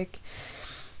 Fanfic.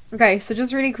 Okay, so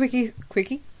just really Quickie.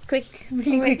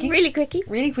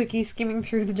 really quickly skimming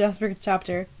through the Jasper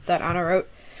chapter that Anna wrote.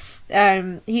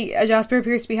 Jasper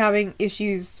appears to be having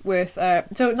issues with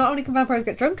so not only can vampires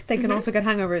get drunk, they can also get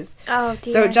hangovers. Oh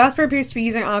dear. So Jasper appears to be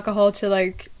using alcohol to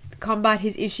like combat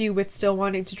his issue with still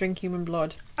wanting to drink human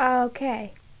blood.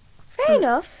 Okay. Fair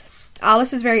enough.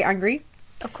 Alice is very angry.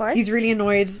 Of course. He's really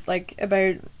annoyed like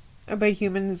about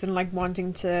humans and like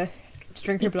wanting to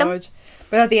drink their Eat them. blood.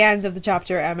 But at the end of the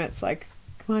chapter, Emmett's like,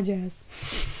 "Come on, Jazz,"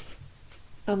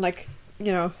 and like,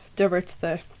 you know, diverts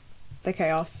the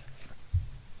chaos.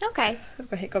 Okay. I've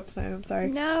got hiccups now, I'm sorry.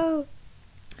 No.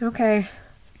 Okay.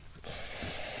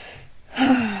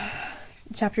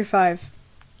 Chapter 5.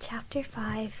 Chapter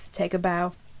 5. Take a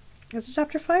bow. Is it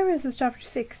chapter 5 or is this chapter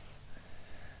 6?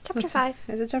 Chapter 5.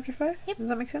 Is it chapter 5? Yep. Does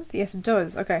that make sense? Yes, it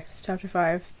does. Okay, it's chapter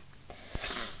 5.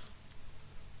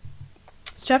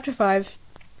 It's chapter 5.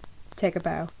 Take a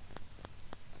bow.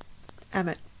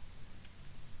 Emmett.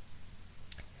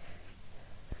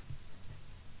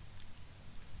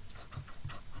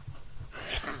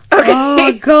 Okay.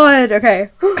 Oh god, okay.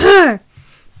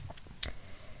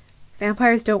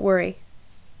 Vampires don't worry.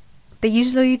 They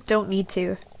usually don't need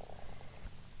to.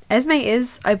 Esme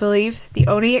is, I believe, the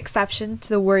only exception to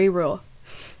the worry rule.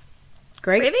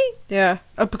 Great? Really? Yeah.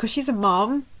 Oh, because she's a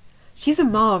mom. She's a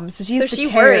mom, so she has to she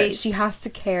care. worries. She has to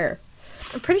care.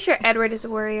 I'm pretty sure Edward is a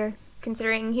worrier,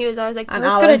 considering he was always like, And "We're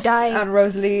Alice gonna die." and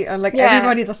Rosalie and like Yeah.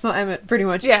 everybody that's not Emmett, pretty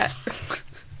much. Yeah.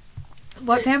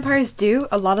 What vampires do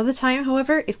a lot of the time,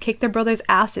 however, is kick their brothers'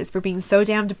 asses for being so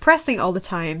damn depressing all the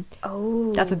time.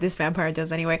 Oh. That's what this vampire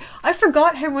does anyway. I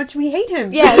forgot how much we hate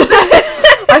him. Yes.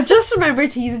 I've just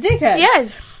remembered he's a dickhead.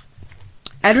 Yes.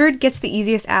 Edward gets the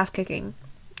easiest ass kicking.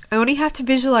 I only have to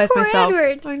visualize Poor myself.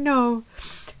 Edward. I know.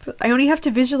 I only have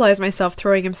to visualize myself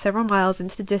throwing him several miles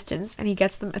into the distance, and he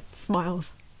gets them at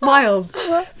miles. Miles.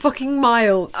 Fucking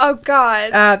miles. Oh God.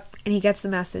 And he gets the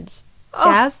message.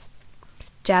 Oh.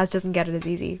 Jazz doesn't get it as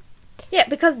easy. Yeah,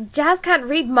 because Jazz can't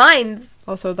read minds.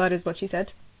 Also, that is what she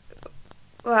said.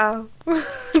 Wow.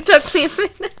 Took me a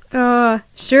minute.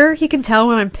 Sure, he can tell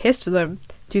when I'm pissed with him.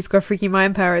 Dude's got freaky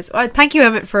mind powers. Thank you,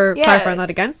 Emmett, for Yeah. clarifying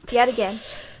that again. Yet again.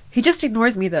 He just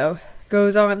ignores me, though.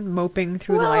 Goes on moping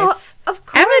through life. Of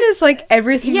course. Emmett is like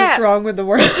everything Yeah. that's wrong with the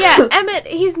world. Yeah, Emmett,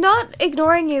 he's not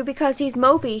ignoring you because he's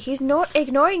mopey. He's not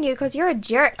ignoring you because you're a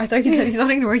jerk. I thought you said he's not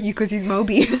ignoring you because he's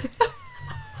Moby.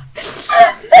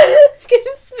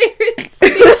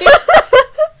 Conspiracy.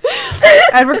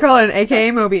 Edward Cullen,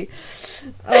 aka Moby.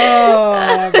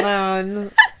 Oh,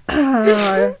 man.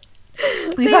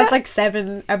 We've had like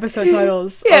 7 episode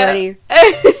titles already.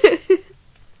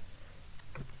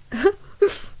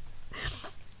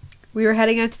 We were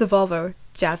heading out to the Volvo,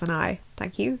 Jazz and I.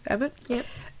 Thank you, Emmett. Yep.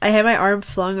 I had my arm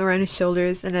flung around his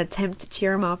shoulders in an attempt to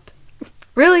cheer him up.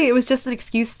 Really, it was just an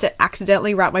excuse to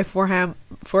accidentally wrap my foreham.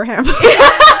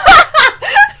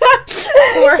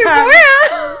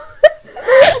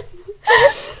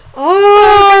 Oh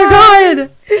my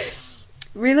god!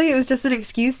 Really, it was just an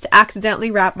excuse to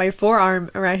accidentally wrap my forearm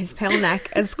around his pale neck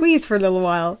and squeeze for a little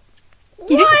while.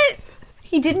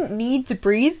 He didn't need to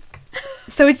breathe,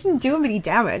 so it didn't do him any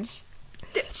damage.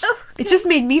 It just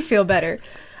made me feel better.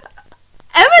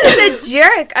 Emmett is a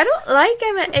jerk. I don't like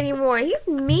Emmett anymore. He's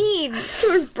mean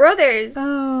to his brothers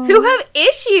Oh. who have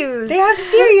issues. They have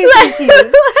serious issues.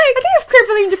 They have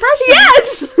crippling depression.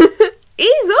 Yes!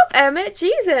 Ease up, Emmett.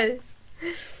 Jesus.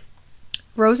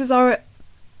 Rose is already...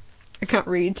 I can't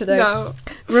read today. No.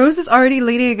 Rose is already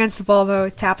leaning against the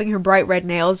Volvo, tapping her bright red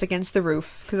nails against the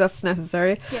roof, because that's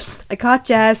necessary. Yep. I caught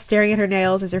Jazz staring at her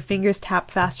nails as her fingers tapped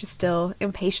faster still,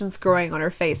 impatience growing on her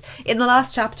face. In the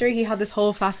last chapter, he had this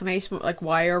whole fascination with, like,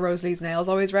 why are Rosalie's nails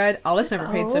always red? Alice never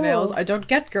paints her nails. I don't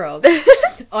get girls.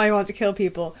 I want to kill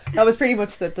people. That was pretty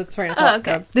much the train of thought.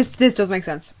 Okay. So this does make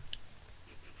sense.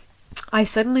 I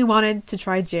suddenly wanted to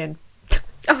try gin.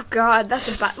 Oh God, that's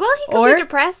a bad... Well, he could Or- be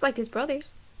depressed like his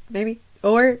brothers. Maybe.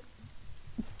 Or...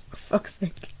 fuck's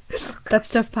sake. That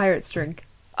stuff pirates drink.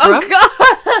 Oh Rum?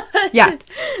 God! Yeah,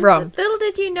 rum. Little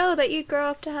did you know that you'd grow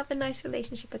up to have a nice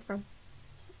relationship with rum.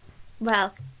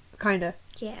 Well, Kinda.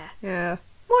 yeah. Yeah.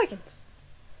 Morgan's.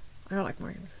 I don't like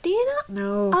Morgans. Do you not?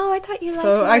 No. Oh, I thought you liked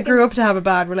So I grew Morgans. up to have a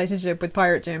bad relationship with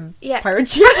Pirate Jim. Yeah. Pirate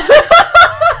Jim.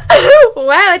 Wow,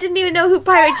 I didn't even know who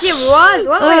Pirate Jim was.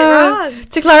 What went wrong?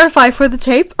 To clarify for the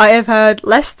tape, I have had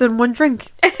less than one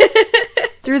drink.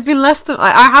 There's been less than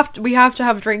I have to. We have to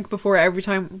have a drink before every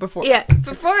time. Before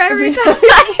before every time.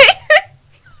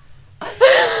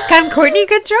 Can Courtney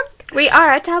get drunk? We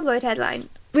are a tabloid headline.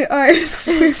 We are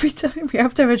before every time. We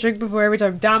have to have a drink before every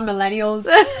time. Damn millennials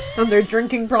and their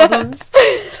drinking problems.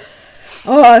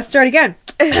 Oh, let's start again.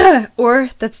 Or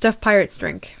that stuff pirates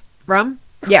drink. Rum?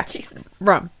 Yeah. Jesus.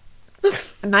 Rum.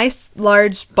 A nice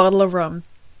large bottle of rum.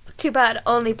 Too bad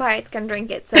only pirates can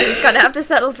drink it, so he's gonna have to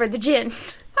settle for the gin.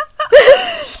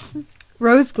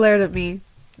 Rose glared at me.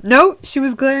 No, she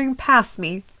was glaring past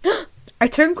me. I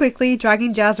turned quickly,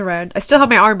 dragging Jazz around. I still have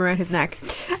my arm around his neck.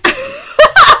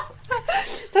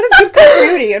 That is good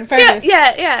continuity, in fairness.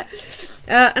 Yeah.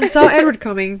 And saw Edward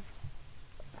coming.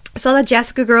 Saw that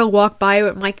Jessica girl walk by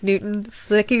with Mike Newton,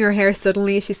 flicking her hair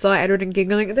suddenly. She saw Edward and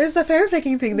giggling. There's the hair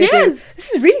flicking thing they do.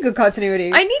 This is really good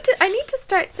continuity. I need to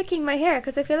start flicking my hair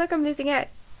because I feel like I'm losing out.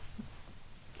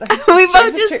 We We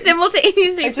both just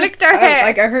simultaneously flicked our hair.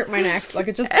 Like I hurt my neck. Like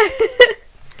it just.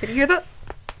 Can you hear that?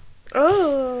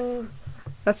 Oh.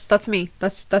 That's me.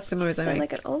 That's the noise I Sound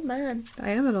make. like an old man.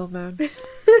 I am an old man.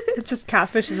 It's just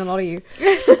catfishing a lot of you.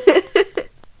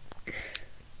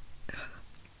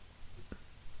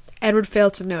 Edward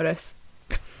failed to notice.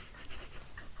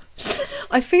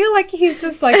 I feel like he's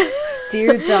just like,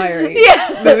 dear diary.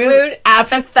 Yeah. Mood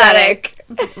apathetic.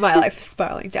 My life is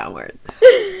spiraling downward.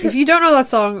 If you don't know that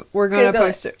song, we're gonna Google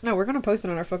post it. No, we're gonna post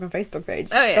it on our fucking Facebook page.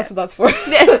 Oh, yeah. That's what that's for.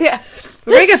 Yeah.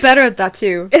 We're gonna get better at that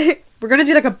too. We're gonna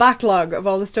do like a backlog of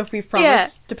all the stuff we've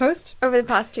promised to post. Over the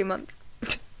past 2 months.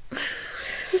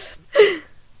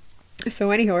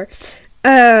 So anyhow,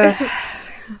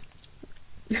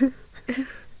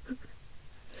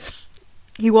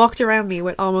 he walked around me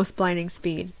with almost blinding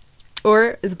speed,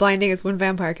 or as blinding as one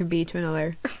vampire can be to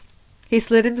another. He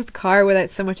slid into the car without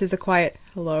so much as a quiet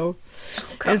hello,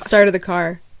 and started the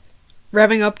car,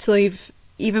 revving up to leave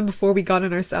even before we got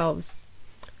in ourselves.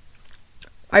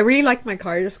 I really liked my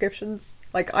car descriptions.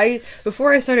 Like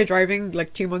before I started driving,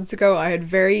 like 2 months ago, I had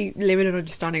very limited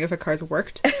understanding of how cars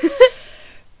worked.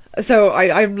 So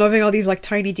I'm loving all these like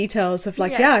tiny details of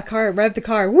like, car, rev the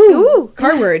car, woo, Ooh.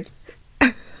 car word.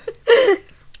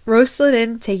 Rose slid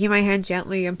in, taking my hand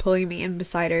gently and pulling me in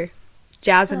beside her.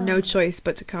 Jazz had no choice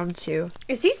but to come too.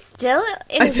 Is he still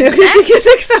in I his think neck?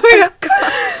 so. Yeah.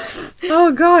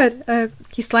 Oh god.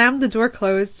 He slammed the door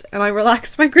closed and I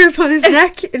relaxed my grip on his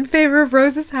neck in favor of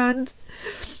Rose's hand.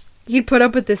 He'd put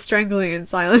up with this strangling in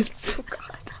silence. Oh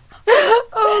god.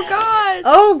 Oh god.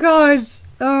 Oh god.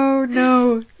 Oh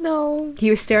no. No. He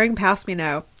was staring past me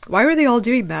now. Why were they all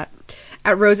doing that?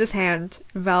 At Rose's hand,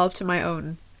 enveloped in my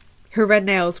own. Her red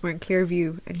nails were in clear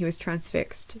view, and he was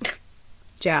transfixed.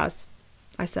 Jazz,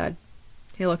 I said.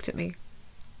 He looked at me.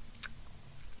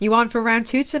 You on for round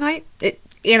 2 tonight?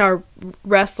 In our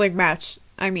wrestling match,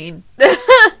 I mean.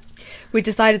 We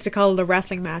decided to call it a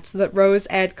wrestling match so that Rose,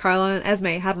 Ed, Carla, and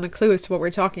Esme hadn't a clue as to what we're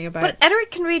talking about. But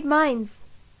Edward can read minds.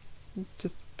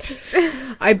 Just,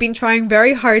 I'd been trying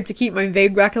very hard to keep my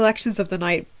vague recollections of the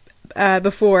night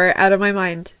before out of my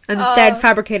mind, and instead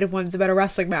fabricated ones about a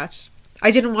wrestling match. I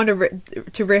didn't want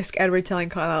to risk Edward telling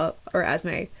Carla or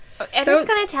Esme. Edward's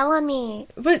gonna tell on me.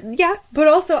 But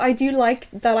also I do like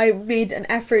that I made an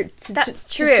effort to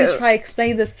to try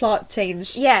explain this plot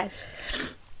change. Yes.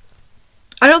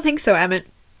 I don't think so, Emmett.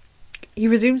 He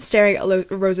resumed staring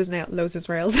at Rose's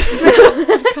rails.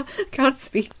 Can't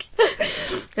speak.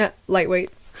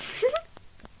 Lightweight.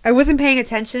 I wasn't paying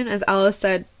attention as Alice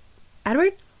said,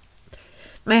 Edward?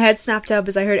 My head snapped up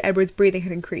as I heard Edward's breathing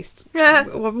had increased.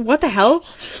 What the hell?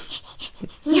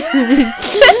 He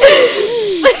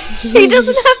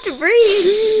doesn't have to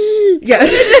breathe. Yeah.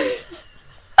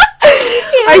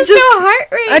 He has no heart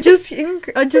rate.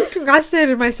 I just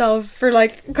congratulated myself for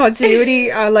like continuity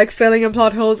and like filling in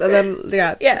plot holes, and then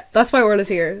yeah. That's why Orla's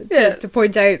here to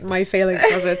point out my failings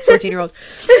as a 14-year-old.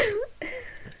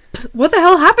 What the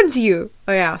hell happened to you?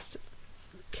 I asked.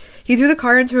 He threw the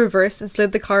car into reverse and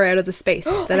slid the car out of the space,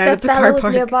 then out of the car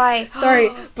park. Nearby. Sorry,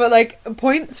 but like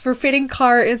points for fitting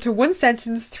car into one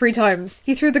sentence 3 times.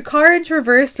 He threw the car into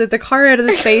reverse, slid the car out of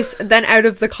the space, and then out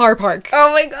of the car park.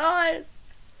 Oh my god!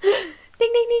 Ding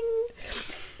ding ding!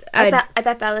 I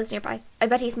bet Bella's nearby. I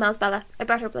bet he smells Bella. I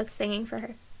bet her blood's singing for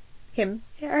her. Him.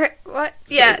 What?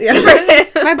 Yeah.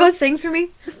 My blood sings for me.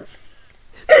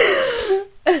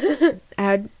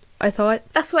 I thought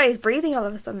that's why he's breathing all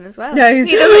of a sudden as well. Yeah, he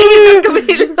just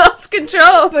completely lost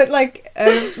control. But like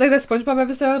the SpongeBob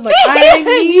episode, like I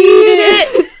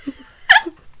need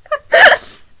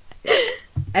it.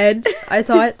 Ed, I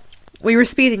thought we were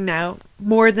speeding now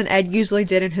more than Ed usually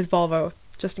did in his Volvo.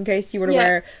 Just in case you weren't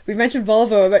aware, we've mentioned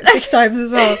Volvo about 6 times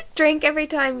as well. Drink every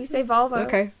time you say Volvo.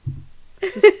 Okay.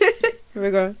 Here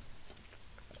we go.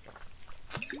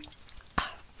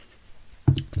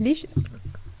 Delicious.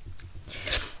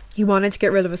 He wanted to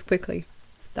get rid of us quickly.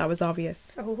 That was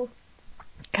obvious. Oh.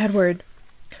 Edward.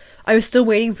 I was still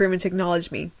waiting for him to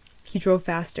acknowledge me. He drove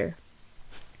faster.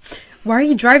 Why are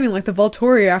you driving like the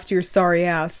Volturi after your sorry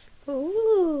ass?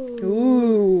 Ooh.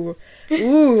 Ooh.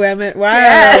 Ooh, Emmett. Wow.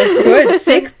 Yeah. Good.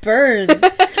 Sick burn.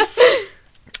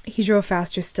 He drove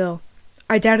faster still.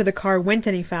 I doubted the car went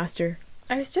any faster.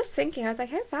 I was just thinking, I was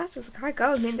like, how fast does the car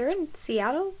go? I mean, they're in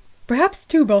Seattle. Perhaps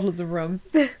 2 bottles of rum.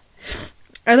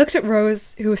 I looked at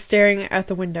Rose, who was staring out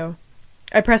the window.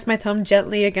 I pressed my thumb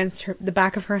gently against the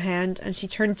back of her hand, and she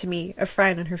turned to me, a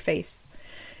frown on her face.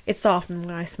 It softened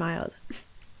when I smiled.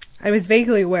 I was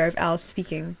vaguely aware of Alice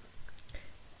speaking.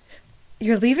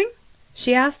 You're leaving?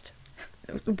 She asked.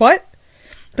 What?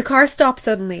 The car stopped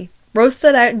suddenly. Rose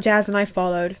stood out and Jazz and I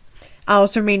followed.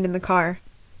 Alice remained in the car.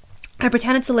 I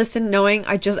pretended to listen, knowing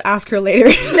I'd just ask her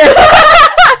later.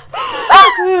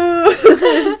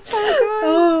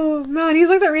 Oh man, he's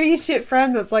like that really shit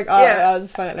friend that's like, oh, yeah. I'll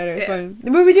just find out later. It's fine.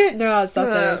 The movie did? No, I'll just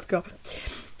ask later. Let's go.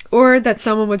 Or that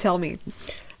someone would tell me.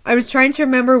 I was trying to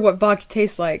remember what vodka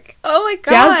tastes like. Oh my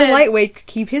god. Jazz the lightweight could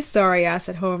keep his sorry ass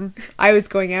at home. I was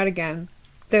going out again.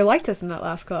 They liked us in that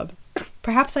last club.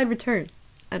 Perhaps I'd return.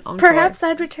 An encore. Perhaps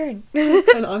I'd return.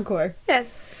 An encore. Yes.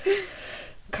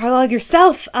 Carlisle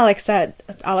yourself, Alex said.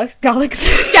 Alex? It's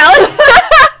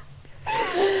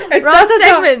wrong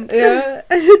segment. Yeah.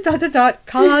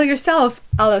 Carlisle yourself,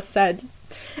 Alice said.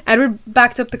 Edward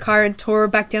backed up the car and tore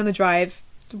back down the drive.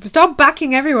 Stop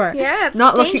backing everywhere. Yeah, it's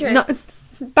not dangerous. looking.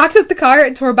 Backed up the car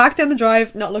and tore back down the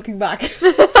drive, not looking back.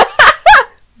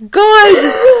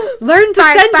 God, learn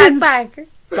to sentence. Back.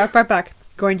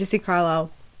 Going to see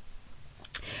Carlisle.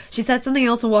 She said something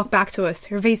else and walked back to us,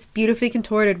 her face beautifully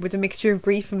contorted with a mixture of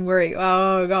grief and worry.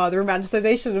 Oh god, the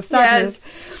romanticization of sadness.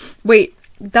 Yes. Wait,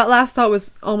 that last thought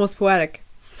was almost poetic.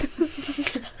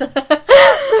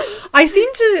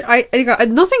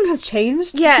 Nothing has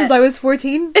changed since I was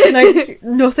 14. Like,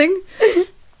 nothing.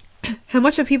 How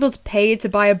much have people paid to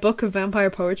buy a book of vampire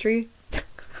poetry?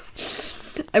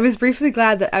 I was briefly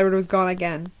glad that Edward was gone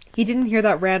again. He didn't hear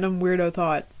that random weirdo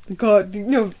thought. God,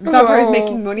 vampires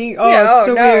making money? Oh, yeah, it's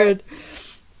so weird.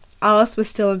 Alice was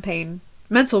still in pain.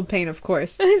 Mental pain, of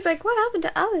course. He's like, what happened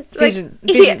to Alice? Vision.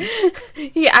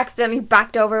 He accidentally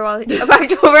backed over Alice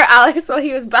while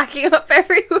he was backing up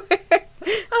everywhere.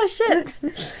 Oh, shit.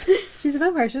 She's a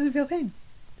vampire. She doesn't feel pain.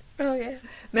 Oh, yeah.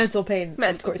 Mental pain,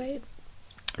 of course. Pain.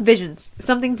 Visions.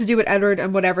 Something to do with Edward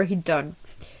and whatever he'd done.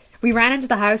 We ran into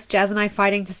the house, Jazz and I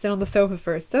fighting to sit on the sofa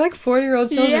first. They're like 4-year-old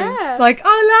children. Yeah. Like,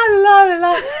 oh, la, la,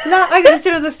 la, la, I'm gonna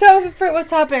sit on the sofa for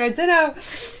what's happening. I don't know.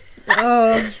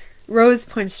 Oh, Rose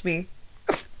punched me.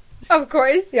 Of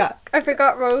course. Yeah. I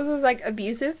forgot Rose was, like,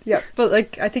 abusive. Yeah, but,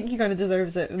 like, I think he kind of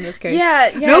deserves it in this case.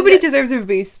 Yeah. Nobody deserves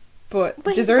abuse, but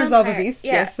deserves of abuse.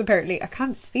 Yeah. Yes, apparently. I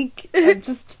can't speak. I'm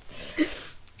just...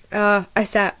 I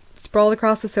sat, sprawled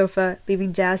across the sofa,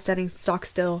 leaving Jazz standing stock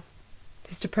still.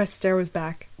 His depressed stare was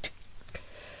back.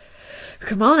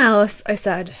 Come on, Alice, I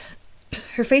said.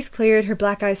 Her face cleared, her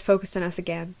black eyes focused on us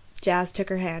again. Jazz took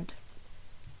her hand.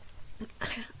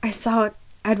 I saw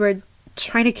Edward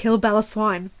trying to kill Bella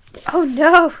Swan. Oh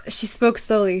no! She spoke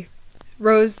slowly.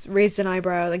 Rose raised an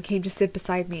eyebrow, then came to sit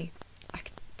beside me. I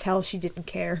could tell she didn't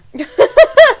care.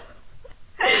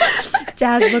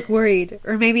 Jazz looked worried,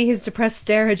 or maybe his depressed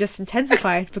stare had just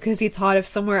intensified because he thought of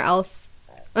something else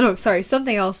in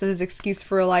his excuse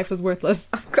for a life was worthless.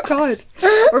 Oh, God.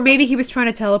 Or maybe he was trying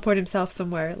to teleport himself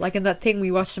somewhere, like in that thing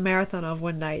we watched a marathon of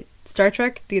one night. Star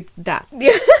Trek? That.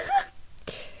 Yeah.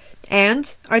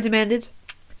 And, I demanded.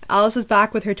 Alice was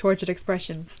back with her tortured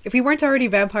expression. If we weren't already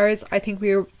vampires, I think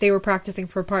they were practicing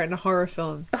for a part in a horror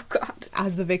film. Oh, God.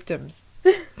 As the victims.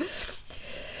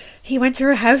 He went to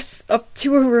her house, up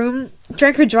to her room,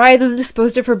 drank her dry, then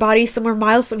disposed of her body somewhere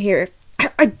miles from here.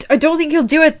 I don't think he'll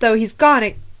do it, though. He's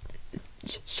gone.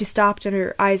 She stopped and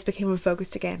her eyes became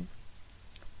unfocused again.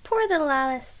 Poor little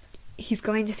Alice. He's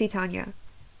going to see Tanya.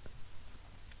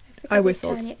 I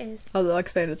whistled. Tanya is. I'll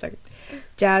explain in a second.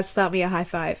 Jazz slapped me a high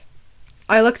five.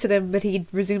 I looked at him, but he'd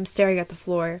resumed staring at the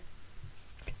floor.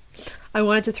 I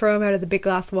wanted to throw him out of the big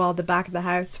glass wall at the back of the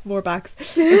house. More backs.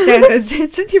 Here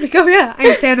we go, yeah.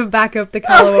 And send him back up the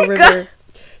Callaway River.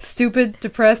 Stupid,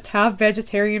 depressed,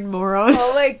 half-vegetarian moron.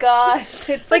 Oh my god.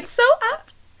 It's like so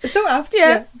apt. So apt,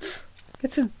 yeah.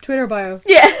 It's his Twitter bio.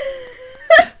 Yeah.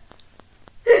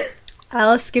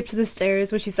 Alice skipped to the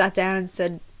stairs when she sat down and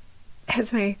said,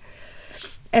 Esme.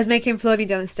 Esme came floating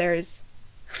down the stairs.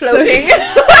 Floating?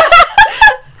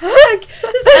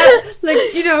 like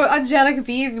You know, Angelica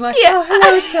being like, oh,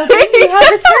 hello, children, you have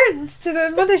returned to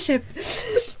the mothership.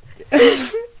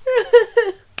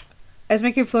 As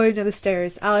making floated down the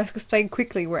stairs, Alex explained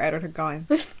quickly where Edward had gone.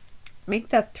 Make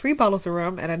that 3 bottles of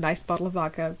rum and a nice bottle of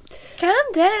vodka. Calm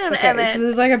down, Emmett. So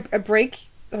there's like a break.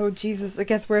 Oh, Jesus, it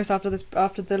gets worse after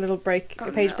the little break,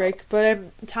 page break. But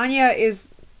Tanya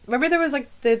is... Remember there was like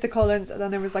the Cullens, and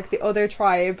then there was like the other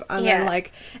tribe, and then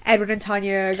like Edward and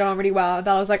Tanya got on really well, and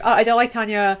Bella was like, oh, I don't like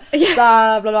Tanya,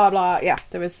 blah blah blah blah. Yeah,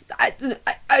 there was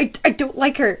I don't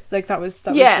like her. Like that was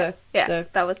that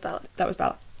was Bella. That was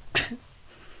Bella.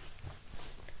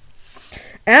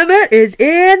 Emmett is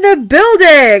in the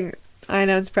building, I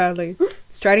announced proudly,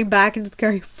 striding back into the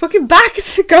car. Fucking back!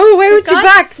 Go away with your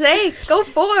back! For God's sake, go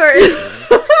forward!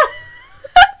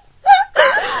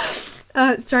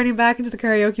 Striding back into the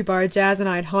karaoke bar Jazz and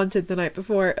I had haunted the night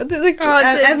before.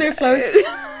 Esme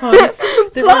floats.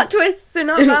 Plot twists, they're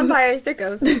not vampires, they're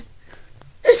ghosts.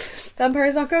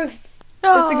 Vampires, not ghosts.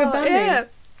 It's a good band name.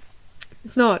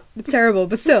 It's not. It's terrible,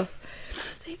 but still.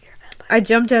 I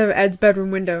jumped out of Ed's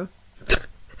bedroom window.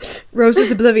 Rose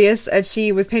was oblivious as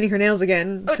she was painting her nails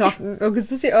again. Talking.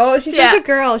 She's such a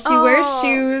girl. She wears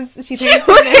shoes. She paints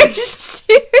her nails.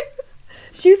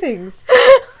 Shoe things.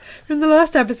 From the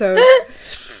last episode.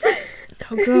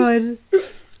 Oh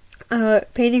god.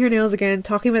 Painting her nails again,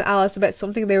 talking with Alice about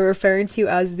something they were referring to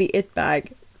as the it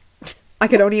bag. I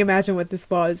could only imagine what this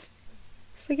was.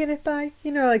 It's like an it bag.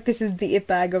 You know, like this is the it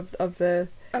bag of the...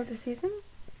 Of the season?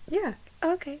 Yeah.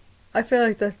 Okay. I feel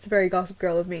like that's very Gossip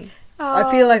Girl of me. Oh.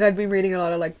 I feel like I'd been reading a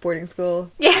lot of like boarding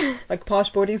school... Yeah. Like posh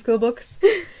boarding school books.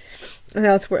 And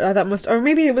that's where that must... Or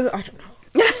maybe it was... I don't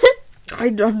know. I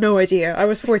have no idea. I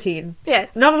was 14.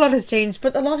 Yes. Not a lot has changed,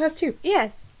 but a lot has too.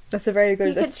 Yes. That's a very good...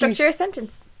 You could structure a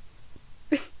sentence.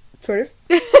 Sort of.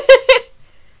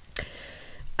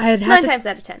 I had 9 times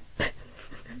out of 10.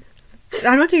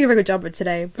 I'm not doing a very good job of it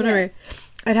today, but anyway.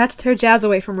 I'd had to tear Jazz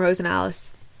away from Rose and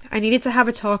Alice. I needed to have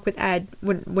a talk with Ed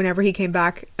whenever he came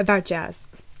back about Jazz.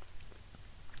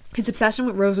 His obsession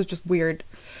with Rose was just weird.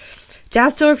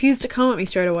 Jazz still refused to come at me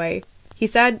straight away. He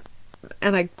said,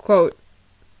 and I quote,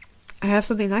 I have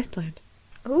something nice planned.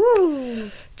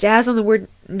 Ooh. Jazz and the word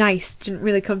nice didn't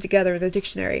really come together in the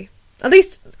dictionary. At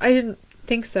least, I didn't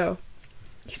think so.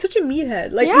 He's such a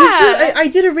meathead. Like, I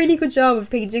did a really good job of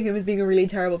painting him as being a really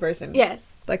terrible person.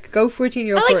 Yes. Like, go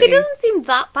 14-year-old Courtney. He doesn't seem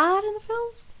that bad in the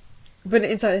films. But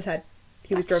inside his head,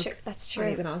 he was drunk. That's true. And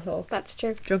he's an asshole. That's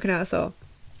true. Drunken asshole.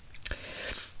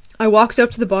 I walked up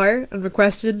to the bar and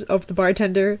requested of the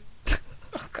bartender...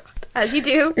 Oh, God. As you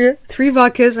do. 3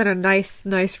 vodkas and a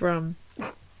nice rum.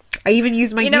 I even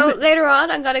used my... later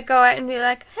on I'm going to go out and be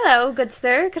like, hello, good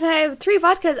sir, can I have 3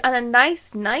 vodkas and a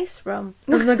nice rum?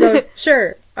 And they'll go,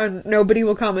 sure. And nobody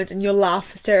will comment and you'll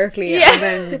laugh hysterically. Yeah. And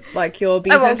then, like, you'll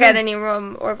be I won't get any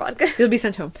rum or vodka. You'll be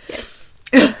sent home.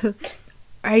 Yeah.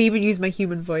 I even used my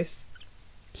human voice.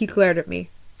 He glared at me.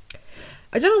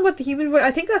 I don't know what the human voice... I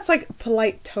think that's, like,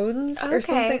 polite tones or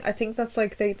something. I think that's,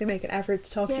 like, they make an effort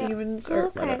to talk to humans.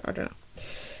 Or I don't know.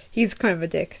 He's kind of a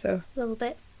dick, so... A little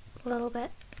bit.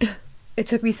 It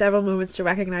took me several moments to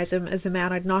recognise him as the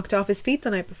man I'd knocked off his feet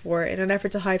the night before in an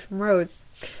effort to hide from Rose.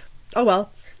 Oh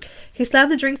well. He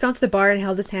slammed the drinks onto the bar and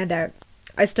held his hand out.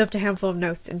 I stuffed a handful of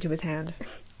notes into his hand.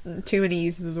 Too many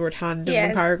uses of the word hand in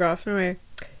one paragraph. Anyway.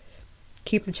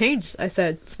 Keep the change, I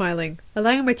said, smiling,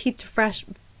 allowing my teeth to flash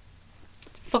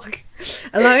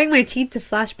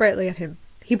brightly at him.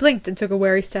 He blinked and took a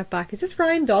wary step back. Is this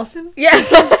Ryan Dawson? Yeah.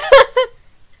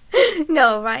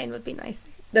 No, Ryan would be nice.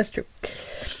 That's true.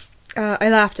 I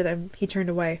laughed at him. He turned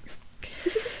away.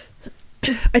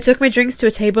 I took my drinks to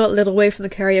a table a little way from the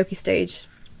karaoke stage.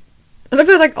 I love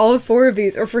how, like, all 4 of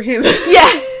these are for him.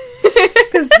 Yeah.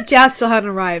 Because Jazz still hadn't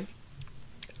arrived.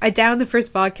 I downed the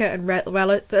first vodka and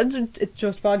it's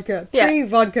just vodka. 3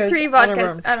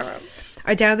 vodkas and a rum.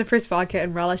 I downed the first vodka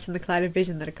and relished in the cloud of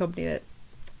vision that accompanied it.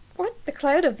 What? The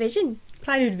cloud of vision?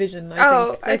 Clouded vision, I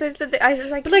think. I was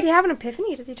like, does he have an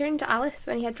epiphany? Does he turn into Alice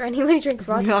when he drinks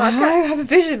vodka? No, I have a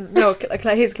vision. No,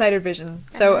 his clouded vision.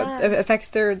 So it affects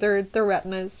their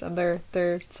retinas and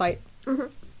their sight. Mm-hmm.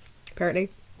 Apparently.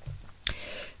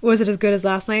 Was it as good as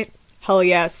last night? Hell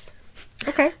yes.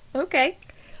 Okay.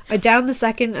 I downed the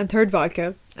second and third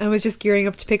vodka and was just gearing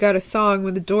up to pick out a song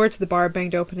when the door to the bar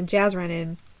banged open and Jazz ran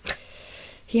in.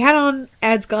 He had on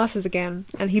Ed's glasses again,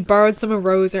 and he borrowed some of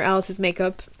Rose or Alice's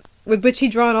makeup, with which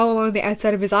he'd drawn all along the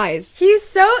outside of his eyes. He's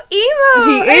so emo!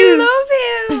 He is!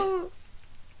 I love him!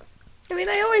 I mean,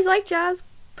 I always liked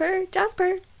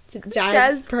Jasper.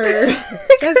 Jasper.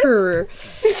 Jasper.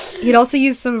 He'd also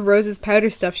use some of Rose's powder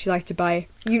stuff she liked to buy.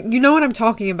 You know what I'm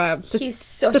talking about. He's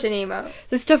such an emo.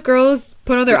 The stuff girls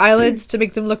put on their eyelids to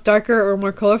make them look darker or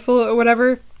more colourful or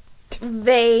whatever.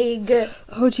 Vague.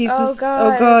 Oh, Jesus. Oh,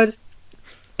 God. Oh, God.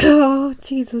 Oh,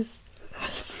 Jesus.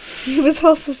 He was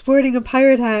also sporting a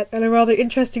pirate hat and a rather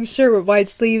interesting shirt with wide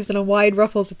sleeves and a wide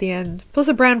ruffles at the end, plus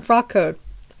a brown frock coat.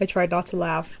 I tried not to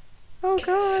laugh. Oh,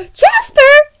 God. Jasper!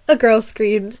 A girl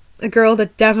screamed. A girl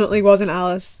that definitely wasn't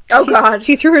Alice. Oh, God.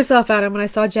 She threw herself at him when I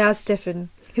saw Jazz stiffen.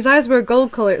 His eyes were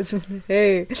gold coloured.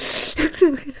 Hey.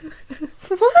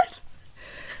 What?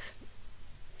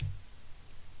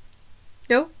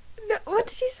 No? No, what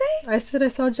did you say? I said I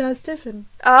saw Jazz stiffen.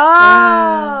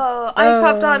 Oh, I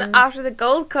popped on after the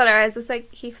gold colour. I was just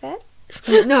like, he fed?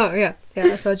 No, yeah,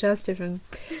 I saw Jazz stiffen.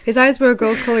 His eyes were a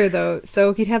gold colour though,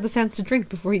 so he'd have the sense to drink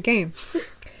before he came.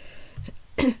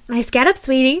 Nice get up,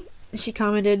 sweetie, she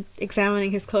commented,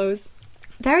 examining his clothes.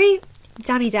 Very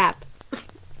Johnny Depp,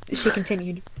 she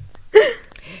continued.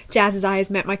 Jazz's eyes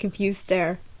met my confused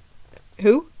stare.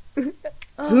 Who?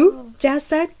 Oh. Who? Jazz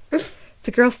said.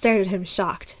 The girl stared at him,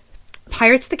 shocked.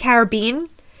 Pirates of the Caribbean?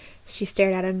 She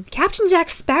stared at him. Captain Jack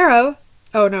Sparrow?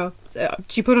 Oh no,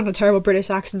 she put on a terrible British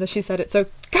accent as she said it, so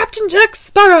Captain Jack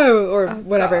Sparrow! Or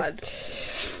whatever.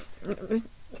 God.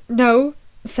 No,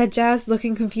 said Jazz,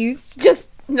 looking confused. Just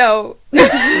no.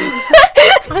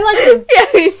 I like him. Yeah,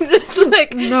 he's just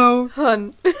like, No.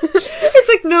 hun. It's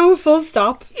like no, full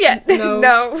stop. Yeah,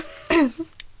 no.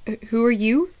 Who are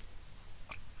you?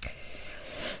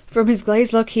 From his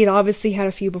glazed look, he'd obviously had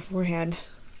a few beforehand.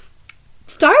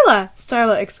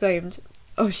 Starla exclaimed.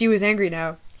 Oh, she was angry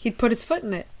now. He'd put his foot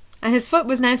in it, and his foot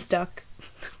was now stuck.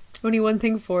 Only one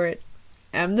thing for it.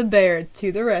 Em the bear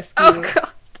to the rescue. Oh, God.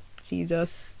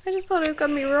 Jesus. I just thought it was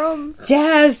gonna be rum.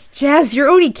 Jazz, you're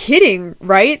only kidding,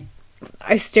 right?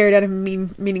 I stared at him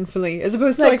meaningfully, as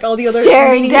opposed to like all the other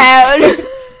staring down.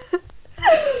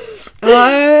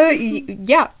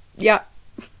 Yeah.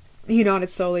 He nodded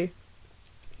slowly.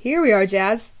 Here we are,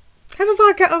 Jazz. Have a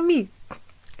vodka on me.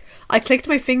 I clicked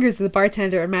my fingers at the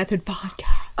bartender and mouthed vodka.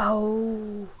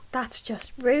 Oh, that's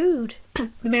just rude. The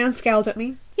man scowled at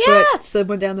me, Yeah. but still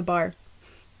went down the bar.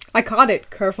 I caught it,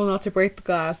 careful not to break the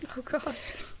glass. Oh, God.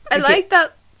 I like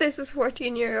that this is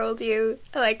 14-year-old you.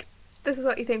 Like, this is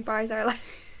what you think bars are like.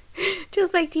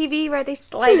 Just like TV where they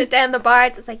slide it down the bar.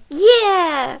 It's like,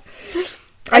 yeah!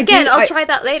 Again, I'll try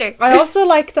that later. I also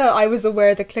like that I was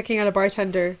aware that clicking at a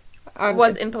bartender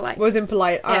was impolite.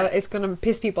 Yeah. It's going to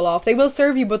piss people off. They will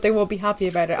serve you, but they won't be happy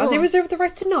about it. And they reserve the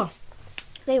right to not.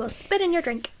 They will spit in your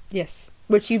drink. Yes.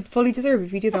 Which you fully deserve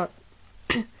if you do that.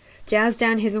 Jazz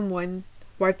downed his and one,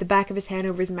 wiped the back of his hand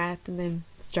over his mouth, and then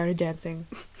started dancing.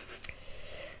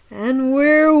 And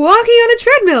we're walking on a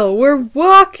treadmill. We're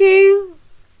walking.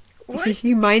 What?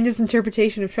 You mind his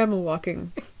interpretation of treadmill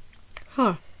walking?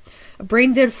 Huh. A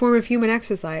brain dead form of human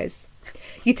exercise.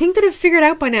 You'd think that I've figured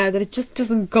out by now that it just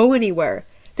doesn't go anywhere.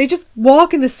 They just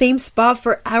walk in the same spot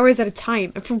for hours at a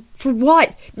time. And for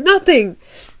what? Nothing.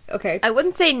 Okay. I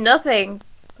wouldn't say nothing.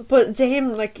 But to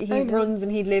him, like, he runs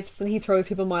and he lifts and he throws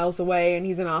people miles away and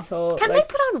he's an asshole. Can like,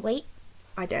 they put on weight?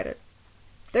 I doubt it.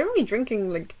 They're only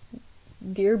drinking, like,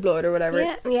 deer blood or whatever.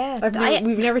 Yeah.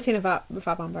 We've never seen a fat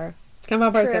vampire. Can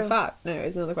vampires get fat? No,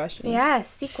 is another question. Yeah,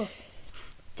 sequel.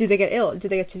 Do they get ill? Do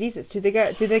they get diseases? Do they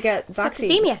get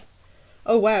vaccines? Septicemia.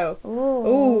 Oh wow.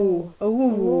 Ooh.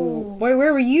 Ooh. Where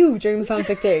were you during the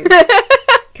fanfic days?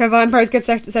 Can vampires get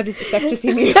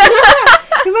septicemia?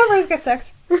 Can vampires get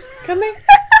sex? Can they?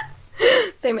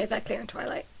 They made that clear in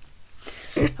Twilight.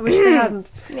 I wish they hadn't.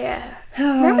 Yeah.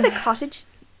 Remember the cottage?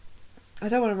 I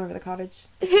don't want to remember the cottage.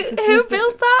 Who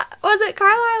built that? Was it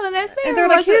Carlisle and Esme? And they're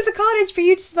like, here's a cottage for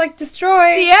you to like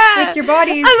destroy with your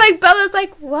bodies. And like Bella's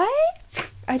like, what?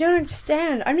 I don't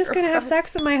understand. I'm just gonna have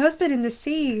sex with my husband in the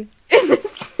sea. In the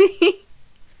sea.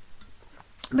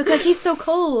 Because he's so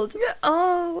cold.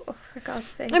 Oh, for God's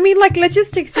sake. I mean, like,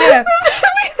 logistics, yeah. Remember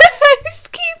the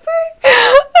housekeeper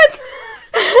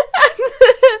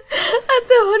at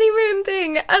the honeymoon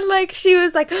thing, and like she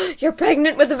was like, "You're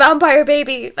pregnant with a vampire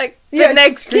baby," like the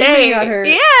next day. At her.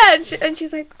 Yeah, and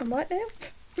she's like, "I'm what now?"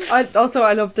 I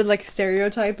love the like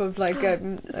stereotype of like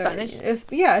Spanish.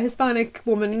 Hispanic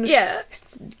woman. Yeah,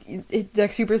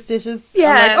 like superstitious.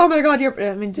 Yeah. I'm like, oh my God,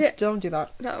 you're. I mean, just don't do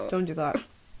that. No, don't do that.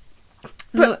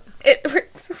 But No. it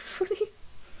hurts so funny.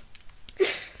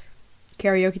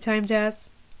 Karaoke time, Jazz?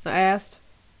 I asked.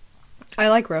 I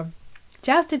like rum.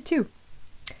 Jazz did too.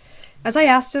 As I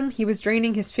asked him, he was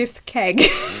draining his 5th keg.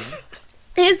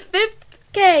 His 5th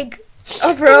keg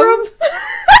of rum.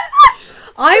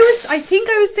 I think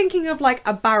I was thinking of like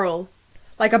a barrel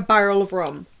of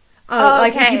rum.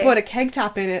 Like if you put a keg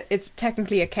tap in it, it's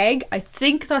technically a keg. I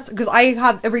think that's because I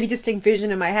have a really distinct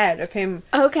vision in my head of him.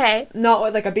 Okay.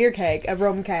 Not like a beer keg, a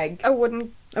rum keg. A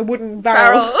wooden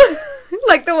barrel.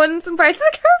 Like the ones in Pirates of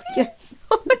the Caribbean? Yes.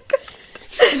 Oh my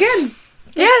god. Again.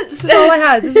 Yes. This is all I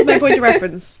had. This is my point of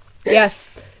reference.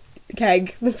 Yes.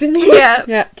 Keg. That's in there. Yeah.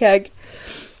 Yeah, keg.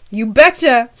 You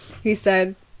betcha, he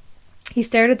said. He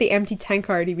stared at the empty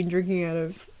tankard he'd been drinking out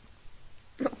of.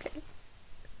 Okay.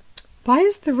 Why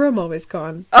is the rum always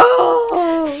gone?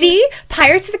 Oh! See?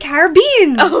 Pirates of the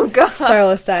Caribbean! Oh god.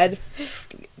 Starla said.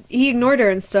 He ignored her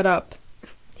and stood up.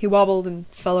 He wobbled and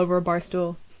fell over a bar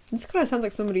stool. This kind of sounds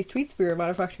like somebody's tweets we were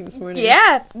manufacturing this morning.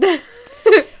 Yeah.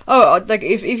 Oh, like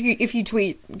if you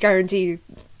tweet, guarantee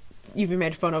you've been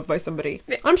made fun of by somebody.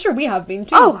 Yeah. I'm sure we have been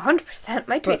too. Oh, 100%.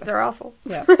 My tweets are awful.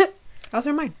 Yeah. How's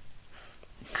are mine?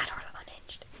 At Orla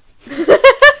Unhinged.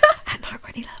 At Mark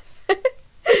Rennie Love.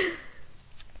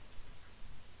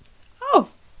 Oh,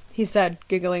 he said,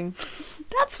 giggling.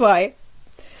 That's why.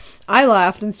 I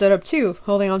laughed and stood up too,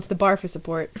 holding onto the bar for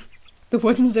support. The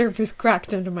wooden surface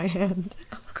cracked under my hand.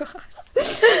 Oh god.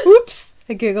 Oops,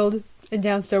 I giggled and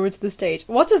danced over to the stage.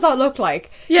 What does that look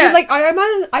like? Yeah. Like I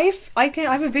imagine I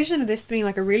have a vision of this being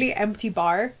like a really empty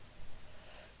bar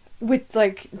with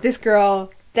like this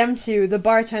girl, them two, the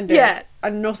bartender, Yeah.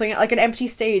 and nothing, like an empty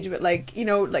stage with like, you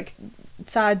know, like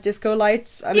sad disco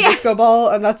lights and a disco ball,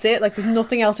 and that's it. Like there's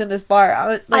nothing else in this bar.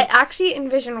 I actually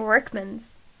envision workmen's.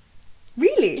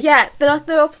 Really? Yeah, not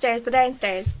the upstairs, the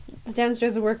downstairs. The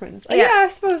downstairs of Workman's. Yeah. Yeah, I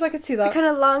suppose I could see The that. kind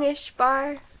of longish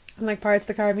bar. And like Pirates of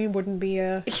the Caribbean wouldn't be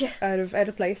out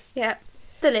of place. Yeah.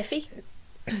 The Liffey.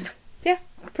 Yeah,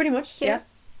 pretty much. Yeah.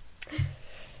 Yeah.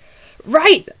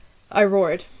 Right! I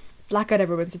roared. Black got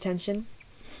everyone's attention.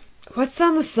 What's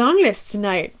on the song list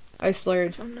tonight? I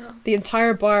slurred. Oh no. The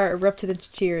entire bar erupted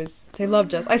into cheers. They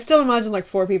loved us. I still imagine like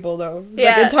 4 people though. Yeah,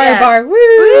 Like the entire yeah. bar. Woo!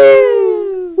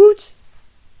 Woo! Woot!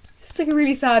 Just like a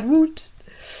really sad woot.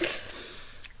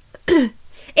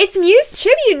 It's Muse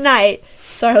tribute night!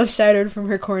 Starla shouted from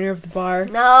her corner of the bar.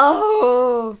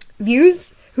 No!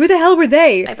 Muse? Who the hell were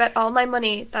they? I bet all my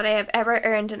money that I have ever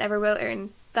earned and ever will earn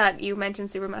that you mentioned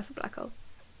Supermassive Black Hole.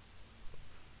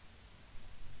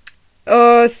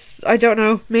 I don't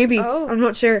know. Maybe. Oh. I'm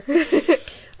not sure.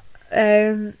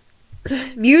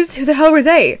 Muse? Who the hell were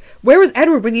they? Where was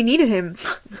Edward when you needed him?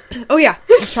 Oh yeah,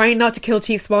 trying not to kill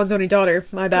Chief Spawn's only daughter.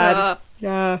 My bad.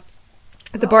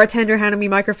 The bartender handed me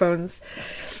microphones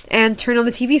and turned on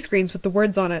the TV screens with the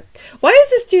words on it. Why is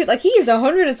this dude, like, he is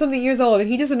 100 and something years old and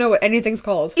he doesn't know what anything's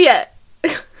called? Yeah.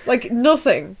 Like,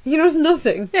 nothing. He knows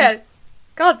nothing. Yes.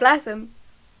 God bless him.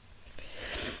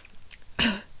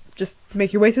 Just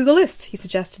make your way through the list, he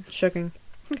suggested, shugging.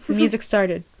 The music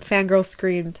started. Fangirls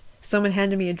screamed. Someone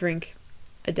handed me a drink.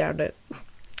 I downed it.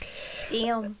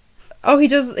 Damn. Oh, he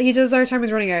does Our Time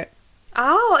Is Running Out.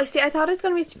 Oh, I see. I thought it was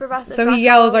going to be Supermassive So Black he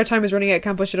yells, Hole. Our time is running out,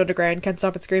 can't push it underground, can't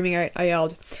stop it screaming out, I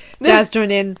yelled. Jazz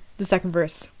joined in the second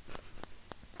verse.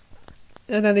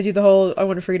 And then they do the whole, I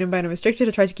want a freedom, but I'm restricted,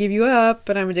 I try to give you up,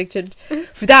 but I'm addicted.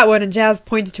 For that one, and Jazz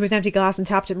pointed to his empty glass and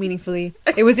tapped it meaningfully.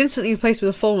 It was instantly replaced with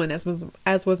a full one, as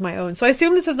was my own. So I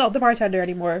assume this is not the bartender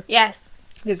anymore. Yes.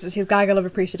 This is his gaggle of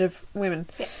appreciative women.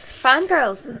 Yeah.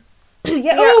 Fangirls. Yeah,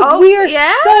 Yeah, we are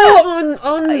yeah. so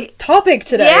on topic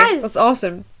today. Yes. That's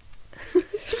awesome.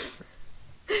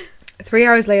 3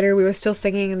 hours later, we were still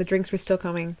singing and the drinks were still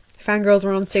coming. Fangirls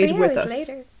were on stage 3 with hours us.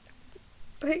 later.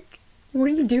 Like, What are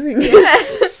you doing?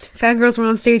 Fangirls were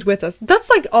on stage with us. That's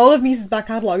like all of Muse's back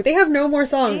catalogue. They have no more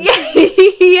songs.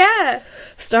 yeah.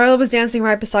 Starla was dancing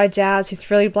right beside Jazz, whose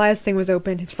frilly blouse thing was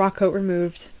open, his frock coat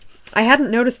removed. I hadn't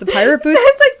noticed the pirate boots.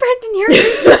 Sounds like Brendan Urie.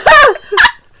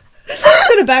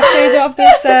 Gonna backstage off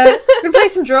this. Gonna play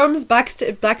some drums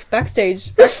backstage,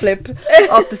 backflip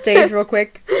off the stage real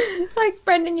quick. Like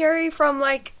Brendan Urie from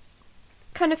like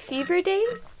kind of Fever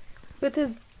Days with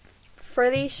his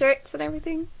frilly shirts and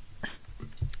everything.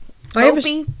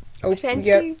 Opie,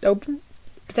 potentially. Yeah, open,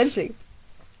 potentially.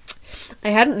 I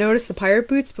hadn't noticed the pirate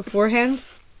boots beforehand.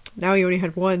 Now he only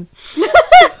had one.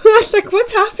 I was like,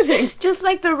 what's happening? Just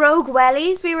like the rogue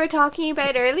wellies we were talking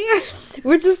about earlier.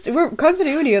 We're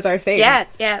continuity is our thing.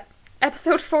 Yeah.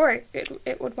 Episode 4,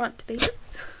 it would want to be.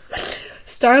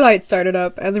 Starlight started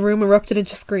up, and the room erupted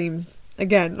into screams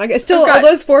again. Like it's still Oh, God. all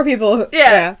those 4 people.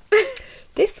 Yeah.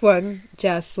 This one,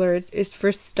 Jazz slurred, is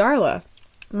for Starla,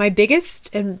 my biggest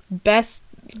and bestest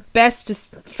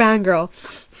fangirl.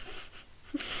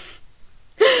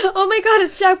 Oh my god,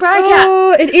 it's Shout Braga.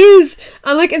 Oh, it is.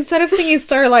 And like instead of singing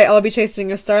Starlight, I'll be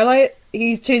chasing a Starlight.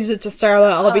 He changed it to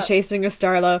Starla. I'll be chasing a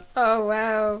Starla. Oh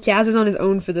wow. Jazz was on his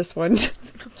own for this one.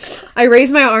 I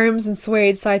raised my arms and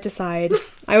swayed side to side.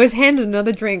 I was handed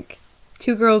another drink.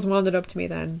 Two girls wandered up to me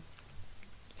then.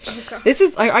 Oh god. This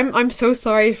is I'm so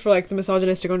sorry for like the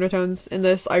misogynistic undertones in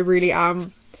this. I really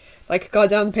am. Like,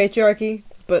 goddamn patriarchy,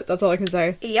 but that's all I can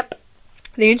say. Yep.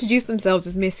 They introduced themselves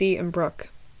as Missy and Brooke.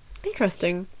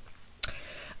 Interesting.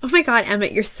 Oh my god,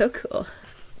 Emmett, you're so cool.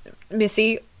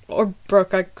 Missy, or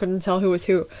Brooke, I couldn't tell who was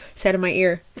who, said in my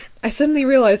ear. I suddenly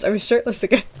realised I was shirtless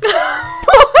again.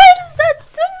 Why does that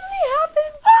suddenly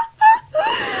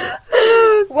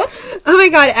happen? Whoops. Oh my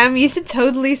god, Em, you should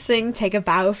totally sing Take a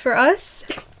Bow for us.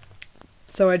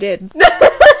 So I did.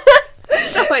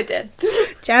 So I did.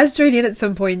 Jazz joined in at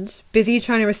some point, busy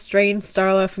trying to restrain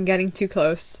Starla from getting too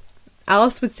close.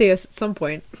 Alice would see us at some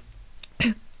point.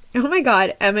 Oh my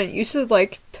god, Emmett, you should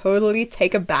like totally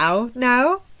take a bow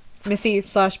now.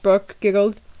 Missy/Brooke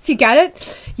giggled. You get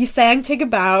it? You sang Take a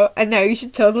Bow, and now you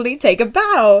should totally take a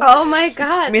bow. Oh my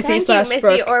god. Missy Thank slash you, Missy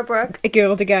Brooke. or Brooke. It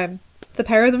giggled again. The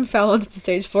pair of them fell onto the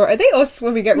stage floor. Are they us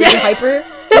when we get really hyper?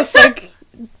 Just like,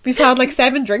 we've had like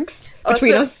 7 drinks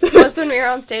between us. Us when we were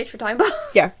on stage for Time Bomb.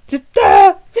 Yeah, just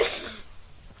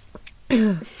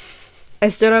I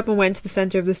stood up and went to the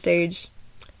centre of the stage.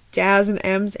 Jazz and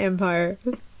M's empire.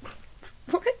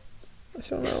 What? I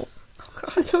don't know.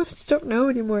 I just don't know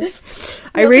anymore.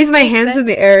 I raised my hands in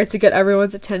the air to get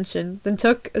everyone's attention, then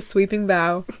took a sweeping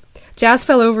bow. Jazz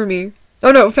fell over me.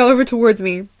 Oh no, fell over towards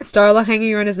me. Starla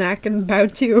hanging around his neck and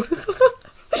bowed too.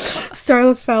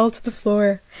 Starla fell to the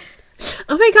floor.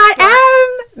 Oh my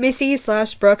god,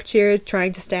 Missy/Brooke cheered,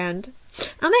 trying to stand.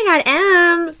 Oh my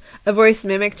god, a voice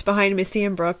mimicked behind Missy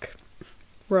and Brooke.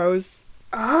 Rose.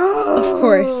 Oh. Of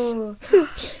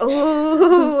course.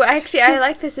 Oh, actually, I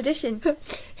like this edition.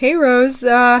 Hey Rose,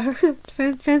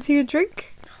 fancy a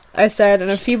drink? I said in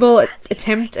a feeble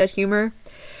attempt at humour.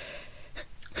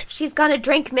 She's gonna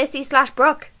drink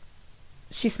Missy/Brooke.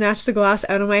 She snatched the glass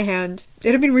out of my hand.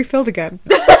 It had been refilled again.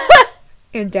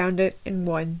 And downed it in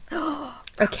one.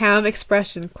 A calm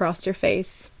expression crossed her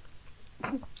face.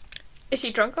 Is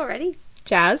she drunk already?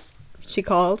 Jazz, she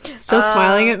called, still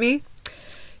smiling at me.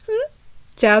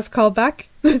 Jazz called back.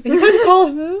 You can't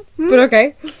call, but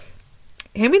okay.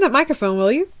 Hand me that microphone,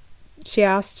 will you? She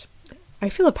asked. I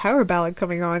feel a power ballad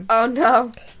coming on. Oh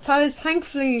no. That is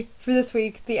thankfully for this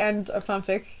week the end of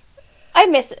fanfic. I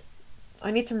miss it.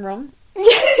 I need some rum.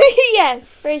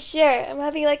 Yes, for sure. I'm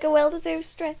having like a well-deserved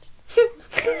stretch.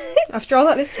 After all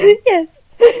that listening. Yes.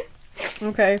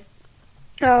 Okay.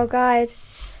 Oh god.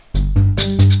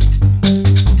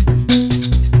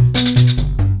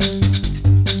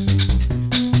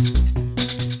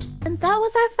 And that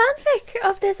was our fanfic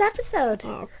of this episode.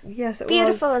 Oh, yes, it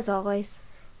Beautiful was. as always.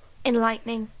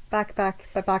 Enlightening. Back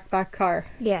car.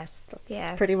 Yes. That's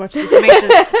Yeah. pretty much the summation.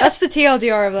 That's the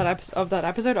TLDR of that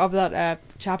episode of that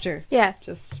chapter. Yeah.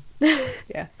 Just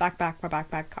yeah, back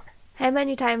car. How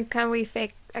many times can we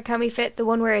fit the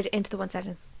one word into the one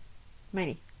sentence?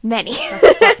 Many. Many.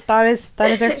 That is our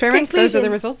experiment. Those are the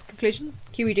Conclusion. results. Conclusion.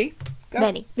 QED. Go.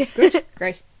 Many. Good.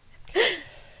 Great.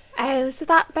 So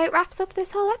that about wraps up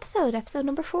this whole episode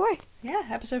number 4. Yeah,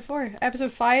 episode 4.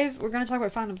 Episode 5, we're going to talk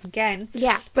about fandoms again.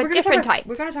 Yeah, We're but gonna different talk about- type.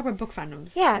 We're going to talk about book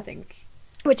fandoms. Yeah. I think.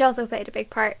 Which also played a big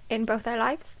part in both our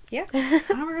lives. Yeah. And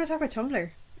we're going to talk about Tumblr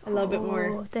a little bit more.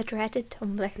 Oh, the dreaded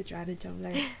Tumblr. The dreaded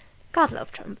Tumblr. God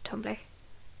love Tumblr.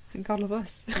 And God love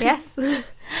us. Yes.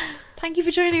 Thank you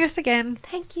for joining us again.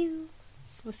 Thank you.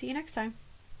 We'll see you next time.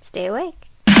 Stay awake.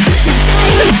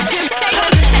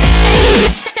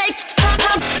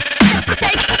 Stay